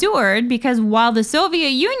 NATO endured because while the Soviet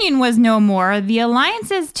Union was no more, the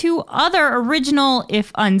alliance's two other original,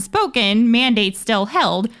 if unspoken, mandates still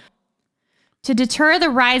held: to deter the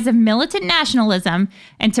rise of militant nationalism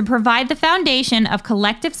and to provide the foundation of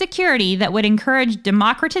collective security that would encourage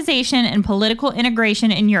democratization and political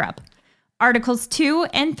integration in Europe. Articles 2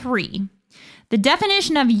 and 3. The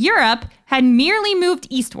definition of Europe had merely moved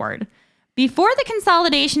eastward. Before the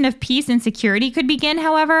consolidation of peace and security could begin,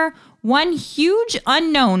 however, one huge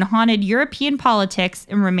unknown haunted European politics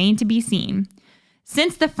and remained to be seen.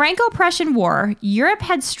 Since the Franco-Prussian War, Europe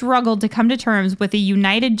had struggled to come to terms with a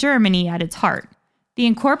united Germany at its heart. The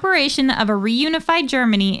incorporation of a reunified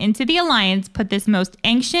Germany into the alliance put this most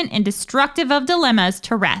ancient and destructive of dilemmas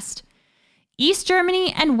to rest. East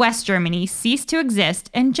Germany and West Germany ceased to exist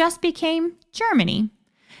and just became Germany.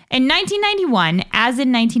 In 1991, as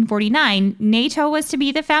in 1949, NATO was to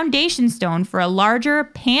be the foundation stone for a larger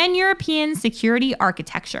pan-European security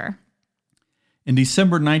architecture. In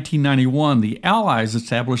December 1991, the Allies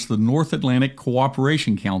established the North Atlantic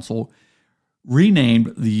Cooperation Council,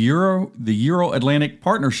 renamed the Euro-Atlantic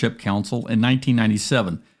Partnership Council in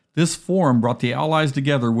 1997. This forum brought the Allies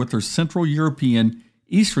together with their Central European,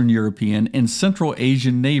 Eastern European, and Central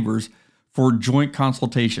Asian neighbors for joint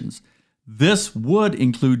consultations. This would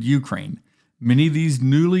include Ukraine. Many of these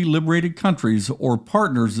newly liberated countries, or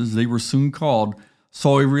partners as they were soon called,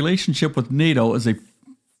 saw a relationship with NATO as a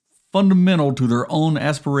fundamental to their own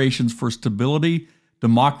aspirations for stability,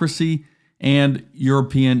 democracy, and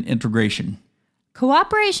European integration.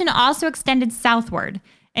 Cooperation also extended southward.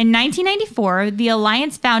 In 1994, the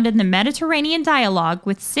alliance founded the Mediterranean Dialogue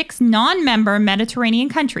with 6 non-member Mediterranean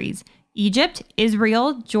countries: Egypt,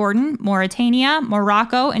 Israel, Jordan, Mauritania,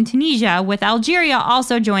 Morocco, and Tunisia, with Algeria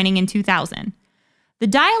also joining in 2000. The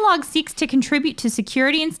dialogue seeks to contribute to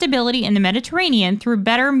security and stability in the Mediterranean through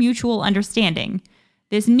better mutual understanding.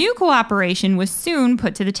 This new cooperation was soon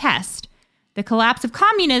put to the test. The collapse of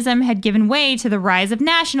communism had given way to the rise of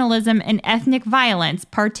nationalism and ethnic violence,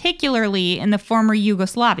 particularly in the former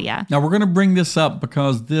Yugoslavia. Now, we're going to bring this up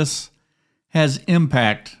because this has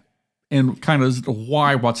impact and kind of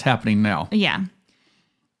why what's happening now. Yeah.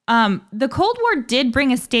 The Cold War did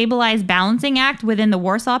bring a stabilized balancing act within the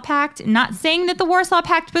Warsaw Pact. Not saying that the Warsaw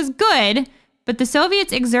Pact was good, but the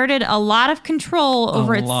Soviets exerted a lot of control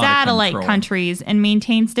over its satellite countries and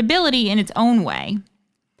maintained stability in its own way.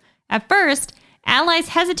 At first, Allies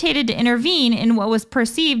hesitated to intervene in what was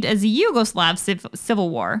perceived as a Yugoslav civil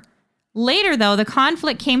war. Later, though, the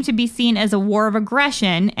conflict came to be seen as a war of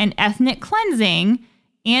aggression and ethnic cleansing,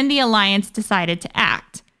 and the alliance decided to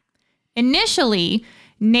act. Initially,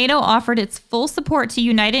 NATO offered its full support to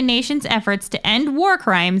United Nations efforts to end war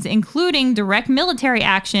crimes, including direct military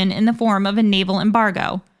action in the form of a naval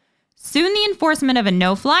embargo. Soon, the enforcement of a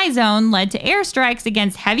no-fly zone led to airstrikes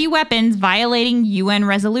against heavy weapons violating UN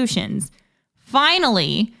resolutions.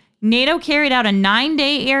 Finally, NATO carried out a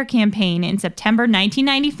 9-day air campaign in September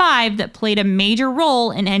 1995 that played a major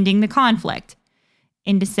role in ending the conflict.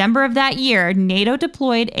 In December of that year, NATO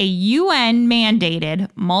deployed a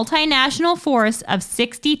UN-mandated multinational force of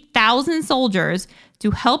 60,000 soldiers to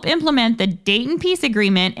help implement the Dayton Peace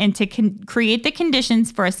Agreement and to create the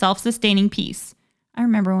conditions for a self-sustaining peace. I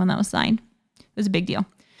remember when that was signed. It was a big deal.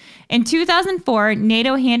 In 2004,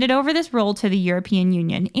 NATO handed over this role to the European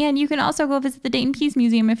Union. And you can also go visit the Dayton Peace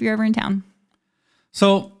Museum if you're ever in town.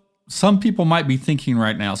 So some people might be thinking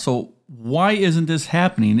right now, so why isn't this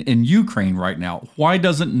happening in Ukraine right now? Why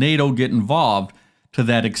doesn't NATO get involved to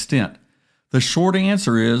that extent? The short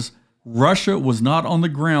answer is Russia was not on the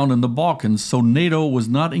ground in the Balkans, so NATO was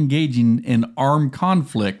not engaging in armed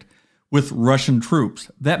conflict with Russian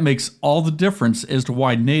troops. That makes all the difference as to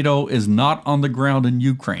why NATO is not on the ground in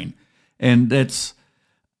Ukraine. And that's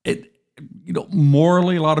it. You know,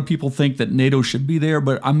 morally, a lot of people think that NATO should be there,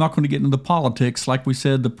 but I'm not going to get into the politics. Like we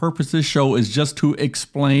said, the purpose of this show is just to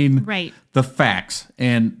explain the facts.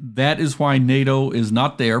 And that is why NATO is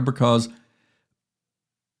not there, because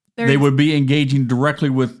they would be engaging directly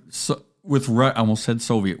with I almost said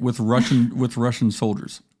Soviet, with Russian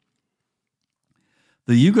soldiers.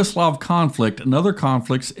 The Yugoslav conflict and other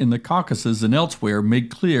conflicts in the Caucasus and elsewhere made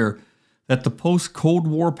clear that the post-Cold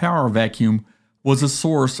War power vacuum was a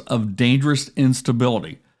source of dangerous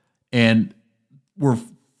instability. And we're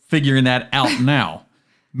figuring that out now.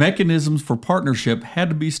 Mechanisms for partnership had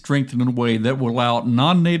to be strengthened in a way that would allow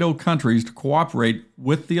non-NATO countries to cooperate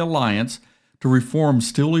with the alliance to reform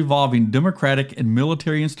still evolving democratic and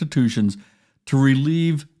military institutions to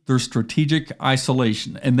relieve their strategic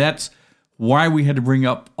isolation. And that's why we had to bring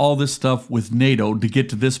up all this stuff with NATO to get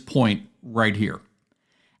to this point right here.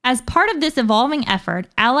 As part of this evolving effort,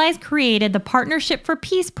 allies created the Partnership for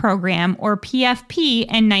Peace program, or PFP,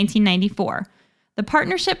 in 1994. The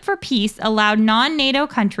Partnership for Peace allowed non-NATO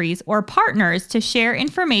countries or partners to share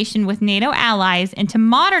information with NATO allies and to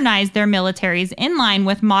modernize their militaries in line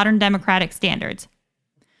with modern democratic standards.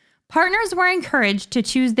 Partners were encouraged to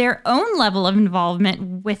choose their own level of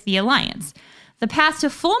involvement with the alliance. The path to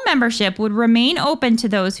full membership would remain open to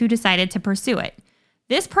those who decided to pursue it.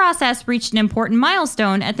 This process reached an important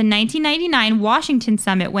milestone at the 1999 Washington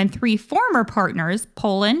Summit when 3 former partners,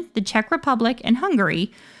 Poland, the Czech Republic, and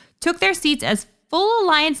Hungary, took their seats as full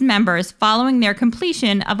alliance members following their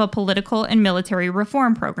completion of a political and military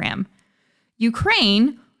reform program.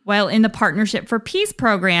 Ukraine, while in the Partnership for Peace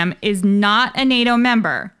program, is not a NATO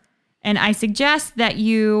member. And I suggest that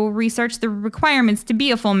you research the requirements to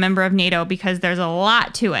be a full member of NATO because there's a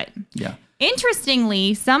lot to it. Yeah.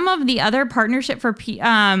 Interestingly, some of the other the Partnership for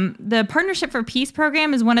Peace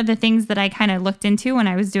program is one of the things that I kind of looked into when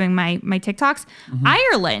I was doing my TikToks. Mm-hmm.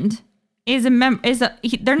 Ireland is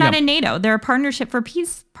they're not in NATO. They're a Partnership for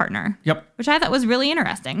Peace partner. Yep. Which I thought was really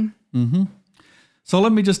interesting. Mm-hmm. So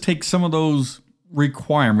let me just take some of those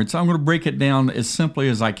requirements. I'm going to break it down as simply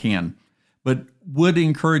as I can, but would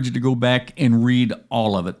encourage you to go back and read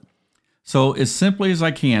all of it. So as simply as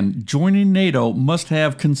I can, joining NATO must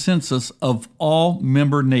have consensus of all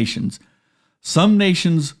member nations. Some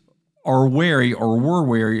nations are wary or were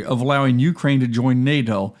wary of allowing Ukraine to join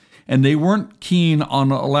NATO, and they weren't keen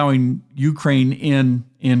on allowing Ukraine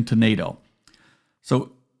into NATO.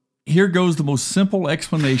 So here goes the most simple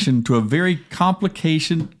explanation to a very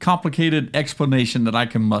complicated explanation that I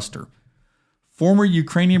can muster. Former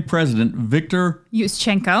Ukrainian President Viktor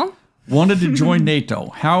Yushchenko wanted to join NATO.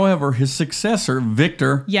 However, his successor,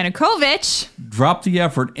 Viktor Yanukovych, dropped the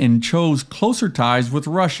effort and chose closer ties with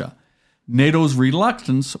Russia. NATO's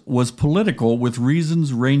reluctance was political, with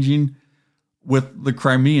reasons ranging with the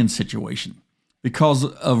Crimean situation. Because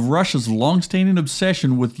of Russia's longstanding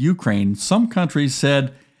obsession with Ukraine, some countries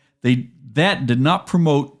said that did not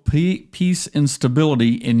promote peace and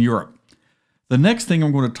stability in Europe. The next thing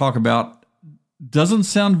I'm going to talk about doesn't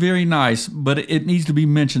sound very nice, but it needs to be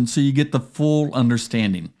mentioned so you get the full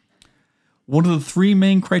understanding. One of the 3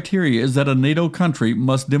 main criteria is that a NATO country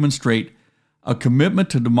must demonstrate a commitment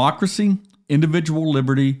to democracy, individual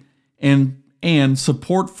liberty, and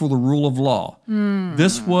support for the rule of law.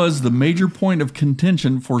 This was the major point of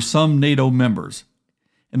contention for some NATO members.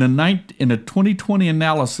 In a 2020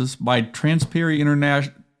 analysis by Transparency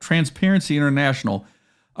International,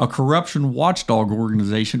 a corruption watchdog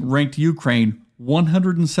organization, ranked Ukraine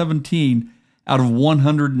 117 out of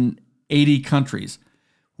 180 countries,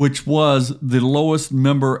 which was the lowest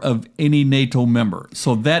member of any NATO member.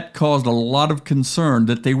 So that caused a lot of concern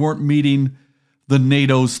that they weren't meeting the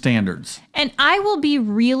NATO standards. And I will be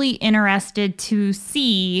really interested to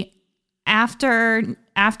see after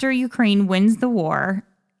Ukraine wins the war,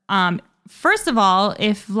 first of all,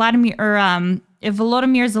 if Volodymyr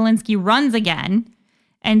Zelensky runs again,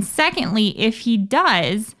 and secondly, if he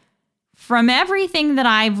does, from everything that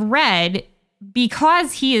I've read,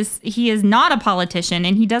 because he is not a politician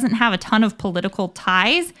and he doesn't have a ton of political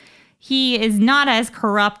ties, he is not as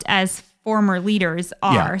corrupt as former leaders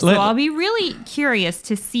are. So I'll be really curious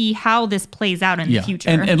to see how this plays out in the future.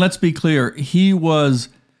 And let's be clear, he was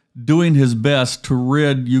doing his best to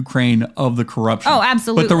rid Ukraine of the corruption. Oh,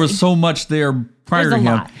 absolutely. But there was so much there prior to him.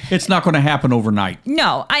 Lot. It's not going to happen overnight.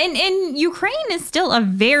 No, and Ukraine is still a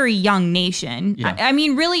very young nation. Yeah. I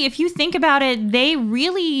mean, really, if you think about it, they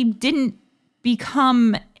really didn't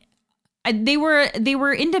become... They were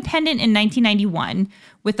independent in 1991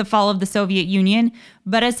 with the fall of the Soviet Union.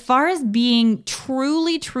 But as far as being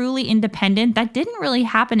truly, truly independent, that didn't really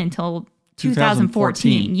happen until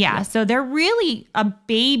 2014. Yeah. So they're really a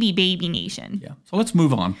baby nation. Yeah. So let's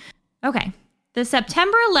move on. Okay. The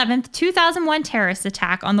September 11th, 2001 terrorist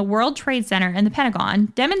attack on the World Trade Center and the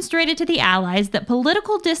Pentagon demonstrated to the Allies that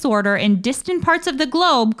political disorder in distant parts of the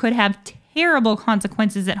globe could have terrible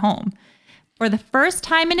consequences at home. For the first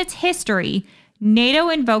time in its history, NATO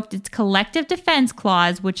invoked its Collective Defense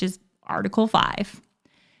Clause, which is Article 5.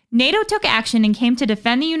 NATO took action and came to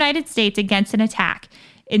defend the United States against an attack.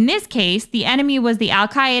 In this case, the enemy was the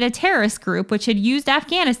Al-Qaeda terrorist group, which had used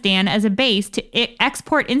Afghanistan as a base to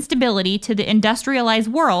export instability to the industrialized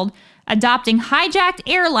world, adopting hijacked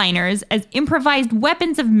airliners as improvised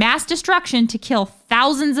weapons of mass destruction to kill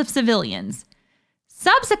thousands of civilians.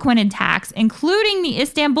 Subsequent attacks, including the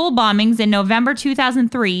Istanbul bombings in November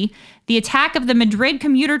 2003, the attack of the Madrid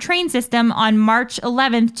commuter train system on March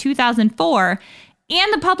 11, 2004,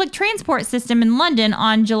 and the public transport system in London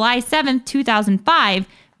on July 7, 2005,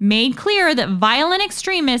 made clear that violent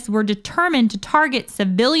extremists were determined to target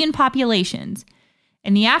civilian populations.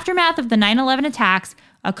 In the aftermath of the 9/11 attacks,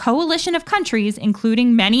 a coalition of countries,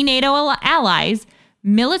 including many NATO allies,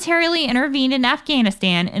 militarily intervened in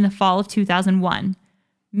Afghanistan in the fall of 2001.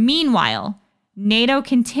 Meanwhile, NATO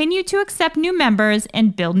continued to accept new members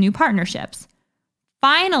and build new partnerships.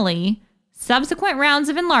 Finally, subsequent rounds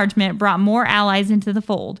of enlargement brought more allies into the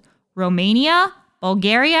fold. Romania,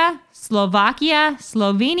 Bulgaria, Slovakia,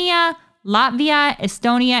 Slovenia, Latvia,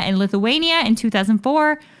 Estonia, and Lithuania in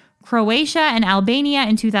 2004, Croatia and Albania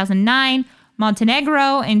in 2009,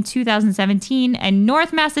 Montenegro in 2017, and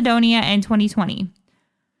North Macedonia in 2020.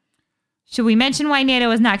 Should we mention why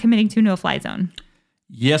NATO is not committing to a no-fly zone?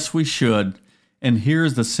 Yes, we should. And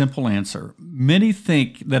here's the simple answer. Many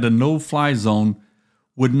think that a no-fly zone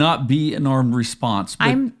would not be an armed response.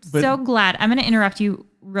 I'm so glad. I'm going to interrupt you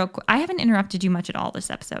real quick. I haven't interrupted you much at all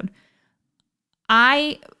this episode.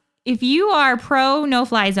 If you are pro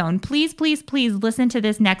no-fly zone, please listen to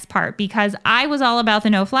this next part, because I was all about the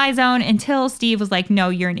no-fly zone until Steve was like, no,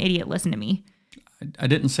 you're an idiot. Listen to me. I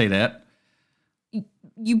didn't say that.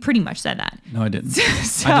 You pretty much said that. No, I didn't.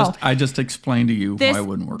 So, I just explained to you why it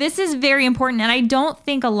wouldn't work. This is very important, and I don't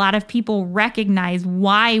think a lot of people recognize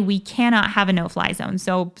why we cannot have a no-fly zone.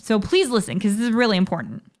 So please listen, because this is really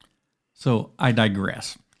important. So I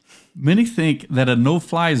digress. Many think that a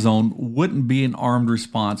no-fly zone wouldn't be an armed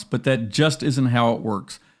response, but that just isn't how it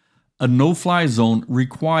works. A no-fly zone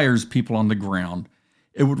requires people on the ground.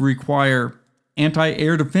 It would require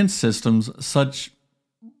anti-air defense systems such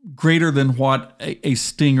greater than what a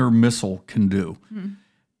Stinger missile can do.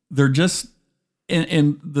 They're just,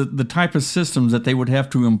 and the type of systems that they would have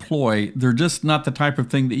to employ, they're just not the type of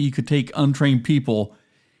thing that you could take untrained people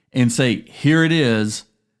and say, here it is,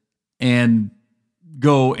 and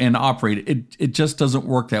go and operate it. It just doesn't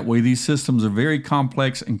work that way. These systems are very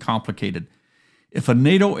complex and complicated. If a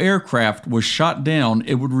NATO aircraft was shot down,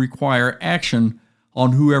 it would require action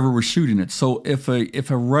on whoever was shooting it. So if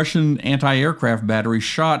a Russian anti-aircraft battery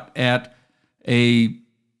shot at a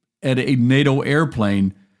NATO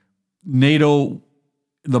airplane, the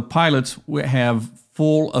pilots would have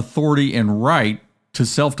full authority and right to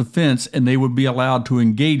self-defense, and they would be allowed to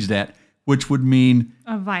engage that, which would mean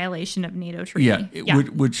a violation of NATO treaty.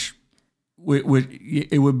 Which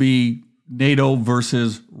it would be NATO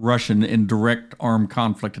versus Russian in direct armed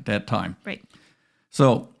conflict at that time. Right.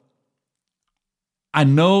 So I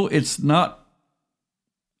know it's not.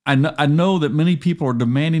 I know that many people are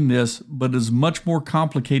demanding this, but it's much more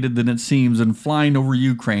complicated than it seems. And flying over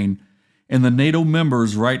Ukraine and the NATO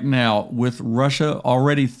members right now, with Russia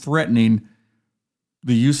already threatening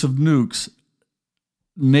the use of nukes,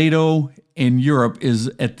 NATO and Europe is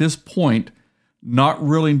at this point not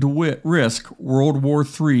willing to risk World War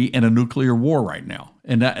III and a nuclear war right now.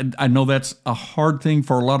 And I know that's a hard thing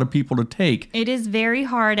for a lot of people to take. It is very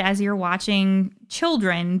hard as you're watching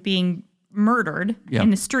children being murdered in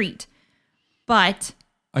the street. But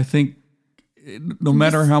I think no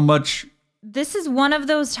matter how much... This is one of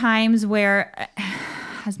those times where,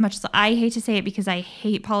 as much as I hate to say it because I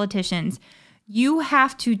hate politicians, you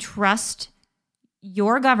have to trust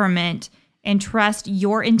your government and trust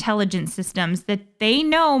your intelligence systems that they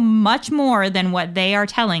know much more than what they are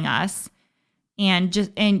telling us. And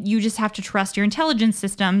you just have to trust your intelligence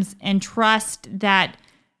systems and trust that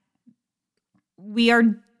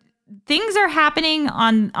things are happening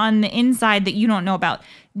on the inside that you don't know about.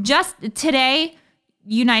 Just today,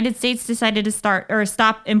 United States decided to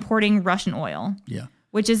stop importing Russian oil. Yeah.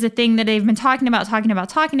 Which is a thing that they've been talking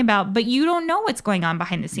about, but you don't know what's going on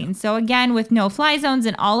behind the scenes. So again, with no-fly zones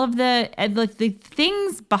and all of the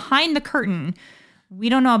things behind the curtain, we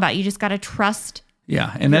don't know about. You just got to trust.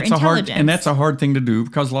 Yeah, and that's a hard thing to do,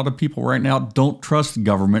 because a lot of people right now don't trust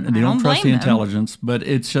government and they don't trust the intelligence. But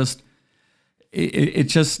it's just,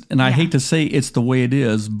 and I hate to say it's the way it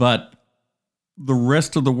is, but the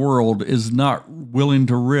rest of the world is not willing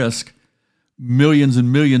to risk millions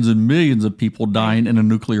and millions and millions of people dying in a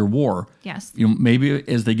nuclear war. Yes. Maybe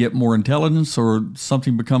as they get more intelligence or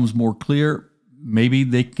something becomes more clear, maybe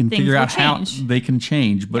they can figure out how they can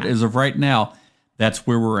change. But as of right now, That's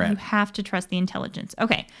where we're You at. have to trust the intelligence.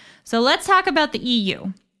 Okay, so let's talk about the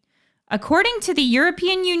EU. According to the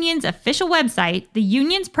European Union's official website, the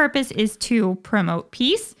Union's purpose is to promote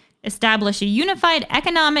peace, establish a unified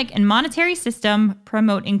economic and monetary system,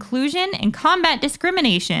 promote inclusion and combat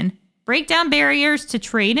discrimination, break down barriers to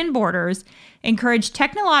trade and borders, encourage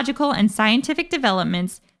technological and scientific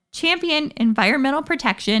developments, champion environmental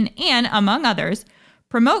protection, and, among others,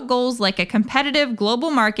 promote goals like a competitive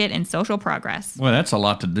global market and social progress. Well, that's a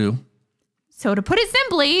lot to do. So to put it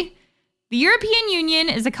simply, the European Union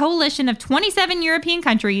is a coalition of 27 European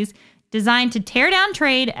countries designed to tear down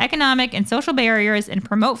trade, economic, and social barriers and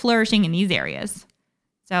promote flourishing in these areas.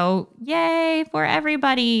 So, yay for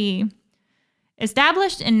everybody.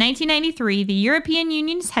 Established in 1993, the European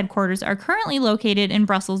Union's headquarters are currently located in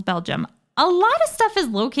Brussels, Belgium. A lot of stuff is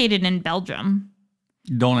located in Belgium.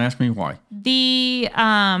 Don't ask me why. The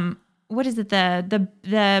what is it? The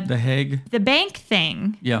Hague? The bank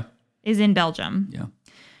thing Yeah. is in Belgium.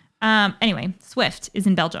 Yeah. Anyway, SWIFT is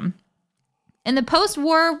in Belgium. In the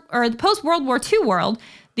post-World War II world,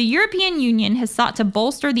 the European Union has sought to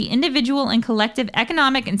bolster the individual and collective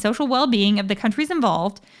economic and social well-being of the countries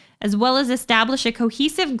involved, as well as establish a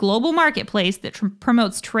cohesive global marketplace that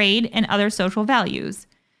promotes trade and other social values.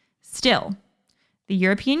 Still, the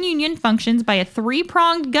European Union functions by a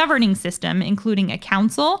three-pronged governing system, including a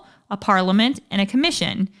council, a parliament, and a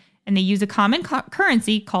commission, and they use a common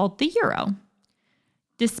currency called the euro.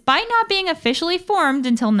 Despite not being officially formed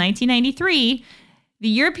until 1993, the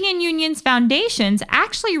European Union's foundations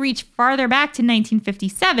actually reach farther back to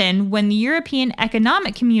 1957 when the European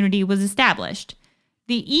Economic Community was established.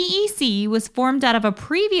 The EEC was formed out of a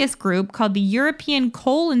previous group called the European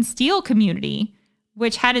Coal and Steel Community,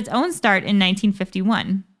 which had its own start in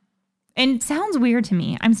 1951. And it sounds weird to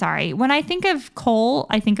me. I'm sorry. When I think of coal,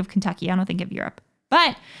 I think of Kentucky. I don't think of Europe.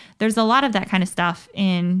 But there's a lot of that kind of stuff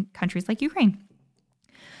in countries like Ukraine.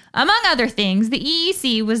 Among other things, the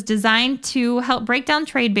EEC was designed to help break down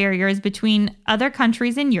trade barriers between other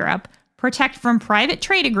countries in Europe, protect from private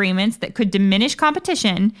trade agreements that could diminish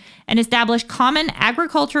competition, and establish common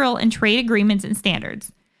agricultural and trade agreements and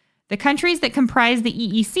standards. The countries that comprised the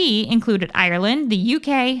EEC included Ireland, the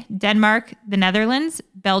UK, Denmark, the Netherlands,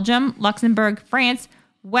 Belgium, Luxembourg, France,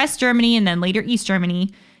 West Germany, and then later East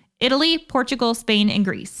Germany, Italy, Portugal, Spain, and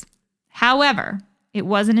Greece. However, it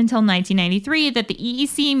wasn't until 1993 that the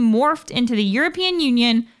EEC morphed into the European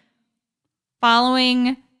Union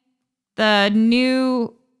following the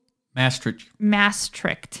new Maastricht.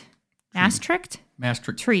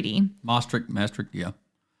 Treaty, Maastricht, yeah.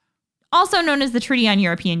 also known as the Treaty on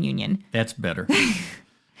European Union. That's better.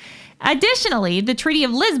 Additionally, the Treaty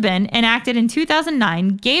of Lisbon, enacted in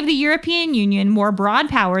 2009, gave the European Union more broad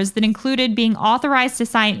powers that included being authorized to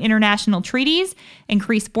sign international treaties,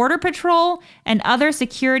 increase border patrol, and other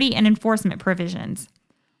security and enforcement provisions.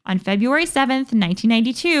 On February 7th,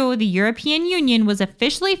 1992, the European Union was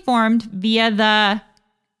officially formed via the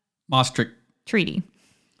Maastricht Treaty.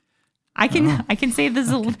 I can say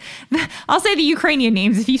this. Okay. I'll say the Ukrainian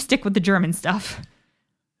names if you stick with the German stuff.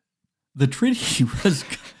 The treaty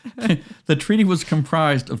was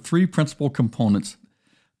comprised of three principal components: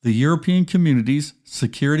 the European Communities,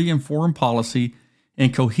 security and foreign policy,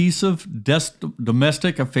 and cohesive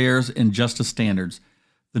domestic affairs and justice standards.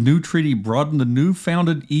 The new treaty broadened the new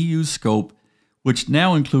founded EU scope, which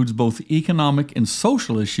now includes both economic and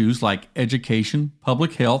social issues like education,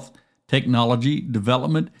 public health, technology,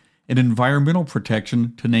 development, and environmental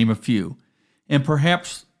protection, to name a few. And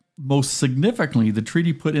perhaps most significantly, the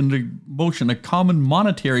treaty put into motion a common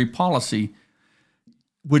monetary policy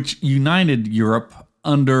which united Europe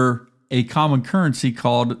under a common currency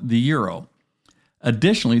called the euro.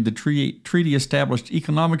 Additionally, the treaty established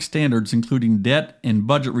economic standards including debt and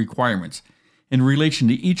budget requirements in relation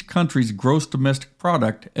to each country's gross domestic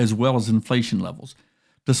product as well as inflation levels.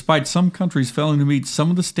 Despite some countries failing to meet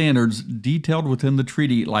some of the standards detailed within the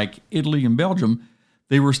treaty, like Italy and Belgium,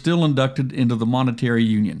 they were still inducted into the monetary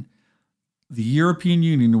union. The European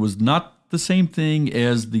Union was not the same thing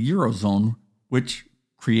as the Eurozone, which,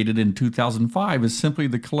 created in 2005, is simply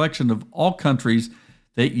the collection of all countries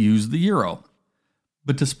that use the euro.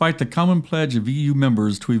 But despite the common pledge of EU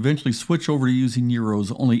members to eventually switch over to using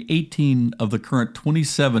euros, only 18 of the current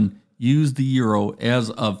 27 used the euro as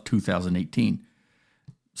of 2018.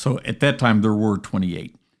 So at that time, there were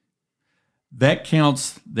 28. That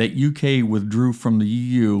counts that UK withdrew from the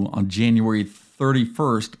EU on January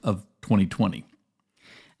 31st of 2020.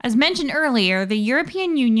 As mentioned earlier, the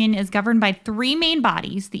European Union is governed by three main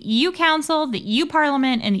bodies: the EU Council, the EU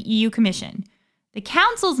Parliament, and the EU Commission. The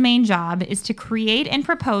Council's main job is to create and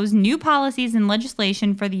propose new policies and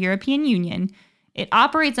legislation for the European Union, It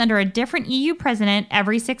operates under a different EU president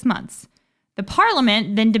every 6 months. The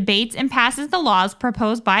Parliament then debates and passes the laws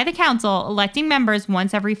proposed by the Council, electing members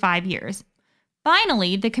once every 5 years.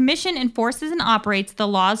 Finally, the Commission enforces and operates the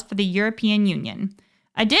laws for the European Union.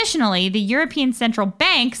 Additionally, the European Central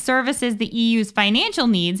Bank services the EU's financial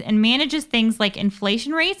needs and manages things like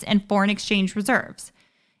inflation rates and foreign exchange reserves.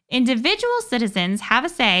 Individual citizens have a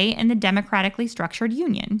say in the democratically structured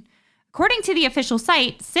union. According to the official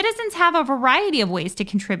site, citizens have a variety of ways to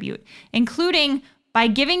contribute, including by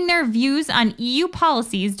giving their views on EU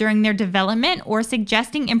policies during their development or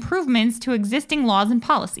suggesting improvements to existing laws and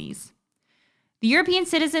policies. The European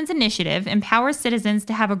Citizens Initiative empowers citizens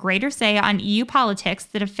to have a greater say on EU politics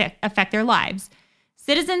that affect their lives.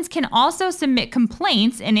 Citizens can also submit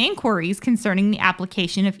complaints and inquiries concerning the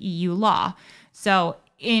application of EU law. So,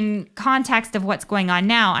 in context of what's going on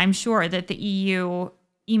now, I'm sure that the EU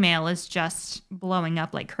email is just blowing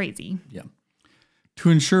up like crazy. Yeah. To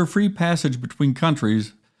ensure free passage between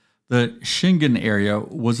countries, the Schengen area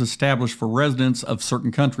was established for residents of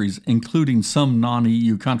certain countries, including some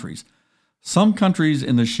non-EU countries. Some countries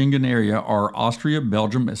in the Schengen area are Austria,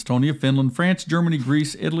 Belgium, Estonia, Finland, France, Germany,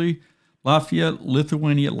 Greece, Italy, Latvia,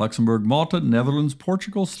 Lithuania, Luxembourg, Malta, Netherlands,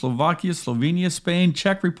 Portugal, Slovakia, Slovenia, Spain,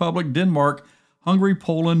 Czech Republic, Denmark, Hungary,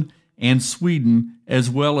 Poland, and Sweden, as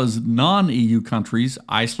well as non-EU countries,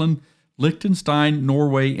 Iceland, Liechtenstein,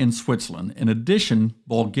 Norway, and Switzerland. In addition,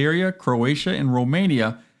 Bulgaria, Croatia, and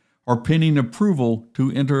Romania are pending approval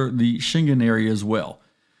to enter the Schengen area as well.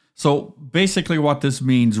 So basically what this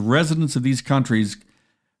means, residents of these countries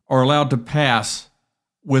are allowed to pass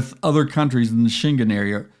with other countries in the Schengen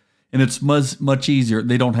area, and it's much easier.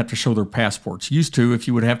 They don't have to show their passports. Used to, if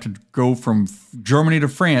you would have to go from Germany to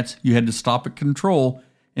France, you had to stop at control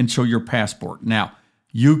and show your passport. Now,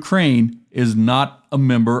 Ukraine is not a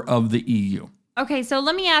member of the EU. Okay, so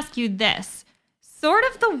let me ask you this. Sort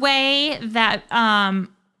of the way that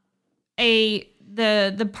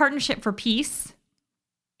the Partnership for Peace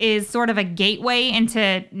is sort of a gateway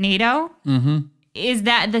into NATO. Mm-hmm. Is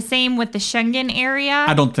that the same with the Schengen area?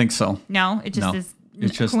 I don't think so. No, it just is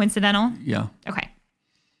it's just coincidental? Yeah. Okay.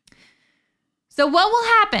 So what will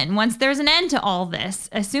happen once there's an end to all this,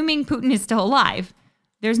 assuming Putin is still alive?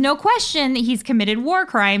 There's no question that he's committed war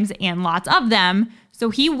crimes and lots of them, so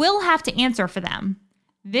he will have to answer for them.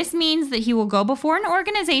 This means that he will go before an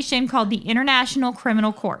organization called the International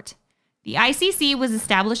Criminal Court. The ICC was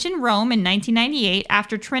established in Rome in 1998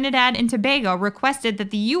 after Trinidad and Tobago requested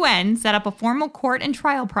that the UN set up a formal court and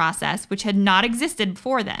trial process, which had not existed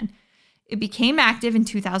before then. It became active in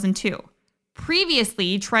 2002.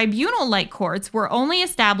 Previously, tribunal-like courts were only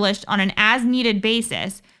established on an as-needed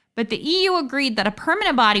basis, but the EU agreed that a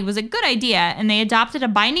permanent body was a good idea, and they adopted a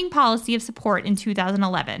binding policy of support in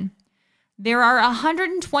 2011. There are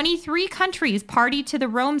 123 countries party to the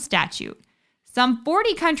Rome Statute. Some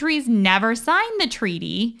 40 countries never signed the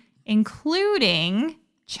treaty, including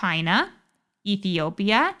China,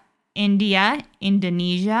 Ethiopia, India,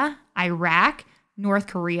 Indonesia, Iraq, North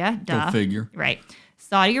Korea, Go figure. Right,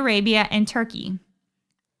 Saudi Arabia, and Turkey.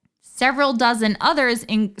 Several dozen others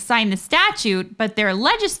signed the statute, but their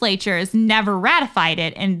legislatures never ratified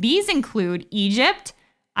it, and these include Egypt,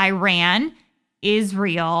 Iran,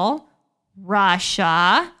 Israel,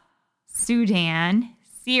 Russia, Sudan,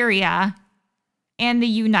 Syria, and the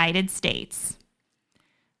United States.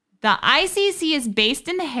 The ICC is based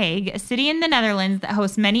in The Hague, a city in the Netherlands that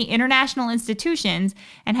hosts many international institutions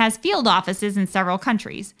and has field offices in several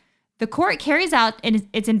countries. The court carries out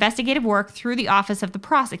its investigative work through the Office of the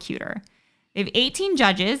Prosecutor. They have 18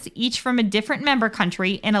 judges, each from a different member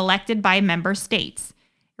country and elected by member states.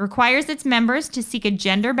 It requires its members to seek a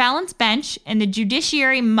gender-balanced bench, and the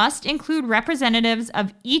judiciary must include representatives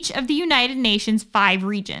of each of the United Nations' 5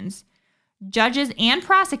 regions. Judges and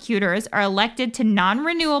prosecutors are elected to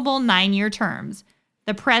non-renewable 9-year terms.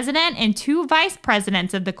 The president and 2 vice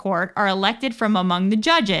presidents of the court are elected from among the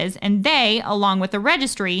judges, and they, along with the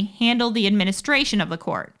registry, handle the administration of the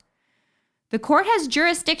court. The court has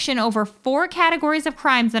jurisdiction over 4 categories of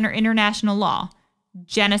crimes under international law: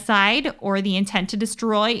 genocide, or the intent to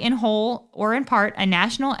destroy in whole or in part a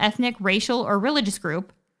national, ethnic, racial, or religious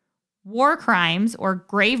group; war crimes, or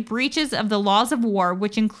grave breaches of the laws of war,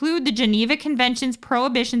 which include the Geneva Convention's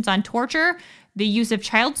prohibitions on torture, the use of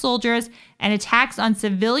child soldiers, and attacks on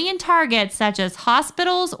civilian targets such as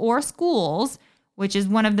hospitals or schools, which is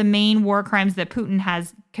one of the main war crimes that Putin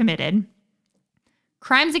has committed;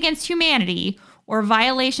 crimes against humanity, or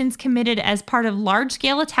violations committed as part of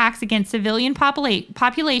large-scale attacks against civilian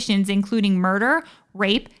populations, including murder,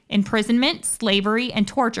 rape, imprisonment, slavery, and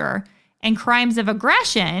torture; and crimes of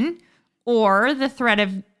aggression, or the threat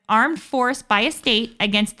of armed force by a state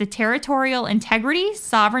against the territorial integrity,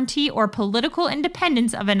 sovereignty, or political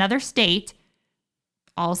independence of another state,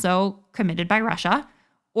 also committed by Russia,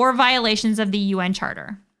 or violations of the UN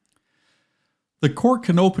Charter. The court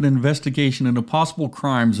can open an investigation into possible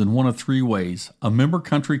crimes in one of three ways. A member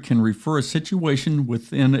country can refer a situation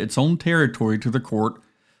within its own territory to the court.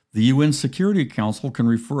 The UN Security Council can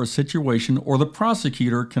refer a situation, or the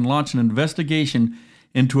prosecutor can launch an investigation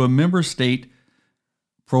into a member state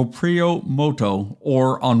proprio motu,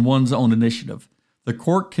 or on one's own initiative. The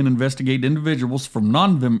court can investigate individuals from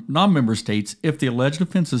non-member states if the alleged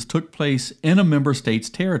offenses took place in a member state's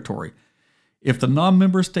territory. If the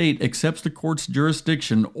non-member state accepts the court's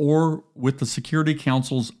jurisdiction or with the Security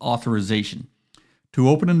Council's authorization. To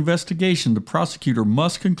open an investigation, the prosecutor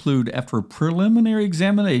must conclude after a preliminary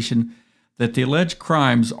examination that the alleged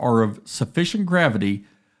crimes are of sufficient gravity.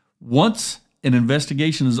 Once an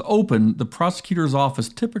investigation is open, the prosecutor's office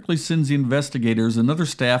typically sends the investigators and other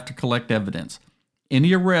staff to collect evidence.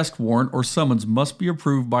 Any arrest warrant or summons must be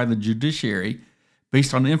approved by the judiciary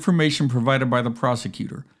based on information provided by the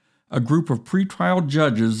prosecutor. A group of pretrial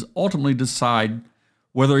judges ultimately decide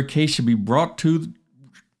whether a case should be brought to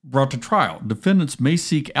trial. Defendants may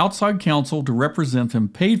seek outside counsel to represent them,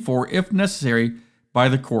 paid for, if necessary, by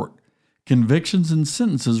the court. Convictions and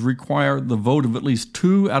sentences require the vote of at least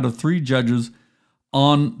 2 out of 3 judges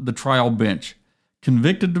on the trial bench.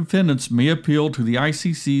 Convicted defendants may appeal to the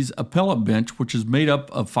ICC's appellate bench, which is made up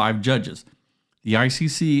of 5 judges. The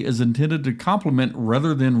ICC is intended to complement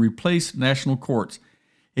rather than replace national courts.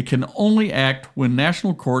 It can only act when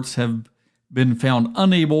national courts have been found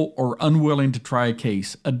unable or unwilling to try a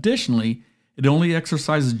case. Additionally, it only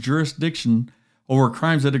exercises jurisdiction over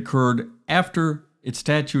crimes that occurred after its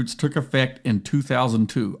statutes took effect in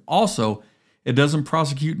 2002. Also, it doesn't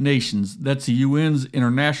prosecute nations. That's the UN's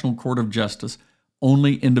International Court of Justice,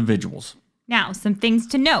 only individuals. Now, some things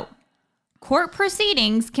to note. Court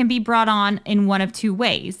proceedings can be brought on in one of 2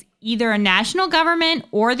 ways. Either a national government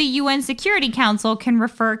or the UN Security Council can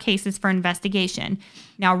refer cases for investigation.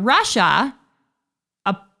 Now, Russia,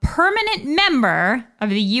 a permanent member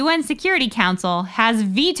of the UN Security Council, has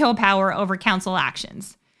veto power over council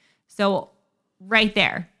actions. So, right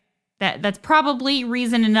there, that's probably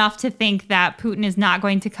reason enough to think that Putin is not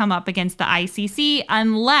going to come up against the ICC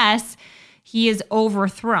unless he is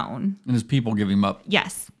overthrown. And his people give him up.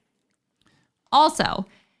 Yes. Also,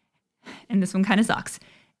 and this one kind of sucks,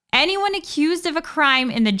 anyone accused of a crime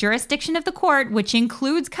in the jurisdiction of the court, which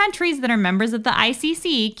includes countries that are members of the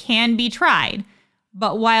ICC, can be tried.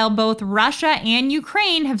 But while both Russia and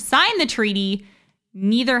Ukraine have signed the treaty,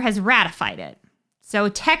 neither has ratified it. So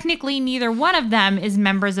technically, neither one of them is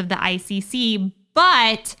members of the ICC,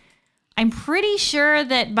 but I'm pretty sure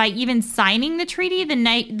that by even signing the treaty, the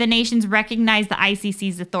nations recognize the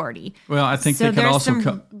ICC's authority. Well, I think they could also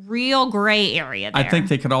some real gray area there. I think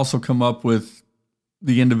they could also come up with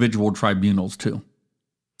the individual tribunals too.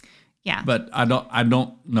 Yeah. But I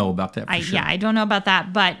don't know about that for sure. Yeah, I don't know about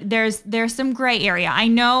that, but there's some gray area. I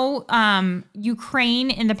know Ukraine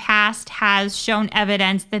in the past has shown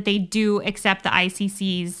evidence that they do accept the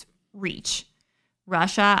ICC's reach.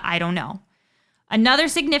 Russia, I don't know. Another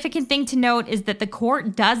significant thing to note is that the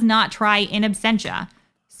court does not try in absentia.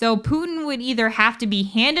 So Putin would either have to be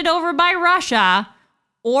handed over by Russia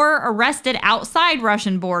or arrested outside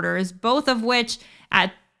Russian borders, both of which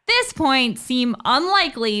at this point seem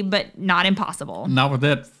unlikely, but not impossible. Not with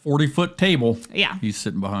that 40-foot table he's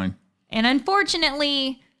sitting behind. And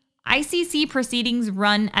unfortunately, ICC proceedings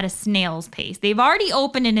run at a snail's pace. They've already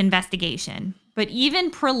opened an investigation, but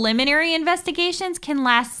even preliminary investigations can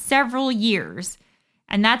last several years.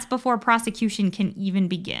 And that's before prosecution can even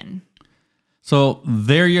begin. So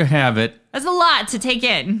there you have it. That's a lot to take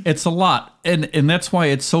in. It's a lot. And that's why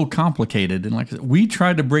it's so complicated. And like I said, we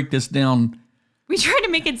tried to break this down. We tried to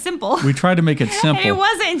make it simple. We tried to make it simple. It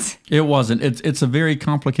wasn't. It wasn't. It's a very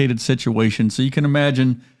complicated situation. So you can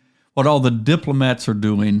imagine what all the diplomats are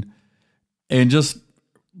doing. And just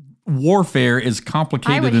warfare is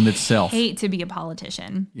complicated in itself. I would hate to be a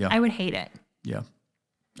politician. Yeah. I would hate it. Yeah.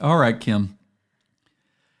 All right, Kim.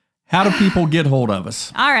 How do people get hold of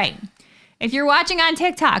us? All right. If you're watching on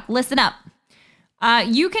TikTok, listen up.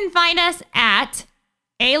 You can find us at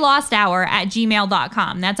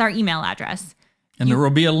alosthour@gmail.com. That's our email address. And there will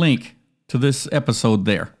be a link to this episode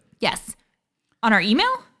there. Yes. On our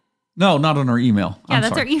email? No, not on our email. Yeah,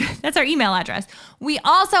 that's our email address. We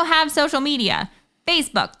also have social media.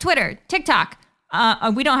 Facebook, Twitter, TikTok.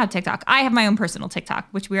 We don't have TikTok. I have my own personal TikTok,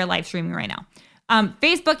 which we are live streaming right now.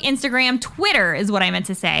 Facebook, Instagram, Twitter is what I meant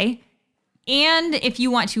to say. And if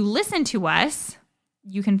you want to listen to us,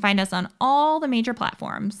 You can find us on all the major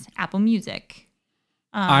platforms. Apple Music.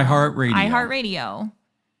 iHeartRadio.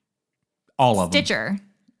 All of them. Stitcher.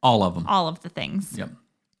 All of them. All of the things. Yep.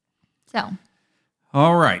 So.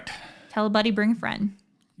 All right. Tell a buddy, bring a friend.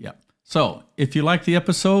 Yep. So if you like the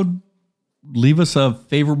episode, leave us a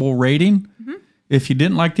favorable rating. Mm-hmm. If you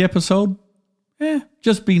didn't like the episode,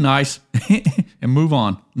 just be nice and move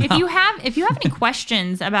on. If you have any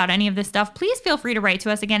questions about any of this stuff, please feel free to write to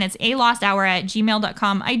us. Again, it's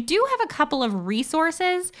alosthour@gmail.com. I do have a couple of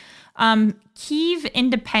resources. Kyiv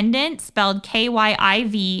Independent, spelled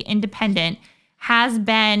Kyiv Independent, has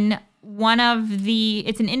been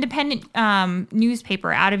it's an independent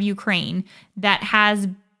newspaper out of Ukraine that has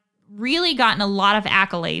really gotten a lot of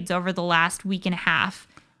accolades over the last week and a half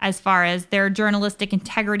as far as their journalistic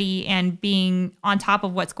integrity and being on top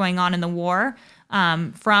of what's going on in the war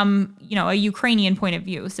from a Ukrainian point of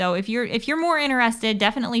view. So if you're more interested,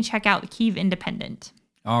 definitely check out Kyiv Independent.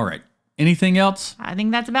 All right. Anything else? I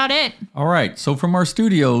think that's about it. All right. So from our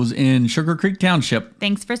studios in Sugar Creek Township.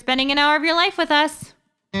 Thanks for spending an hour of your life with us.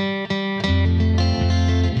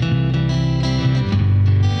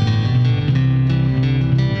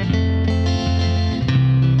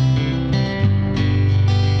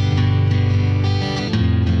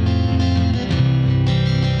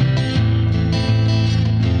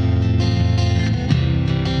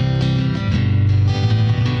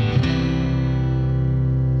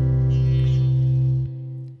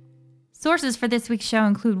 Sources for this week's show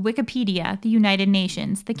include Wikipedia, the United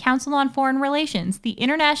Nations, the Council on Foreign Relations, the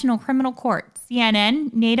International Criminal Court,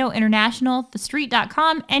 CNN, NATO International,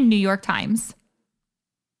 TheStreet.com, and New York Times.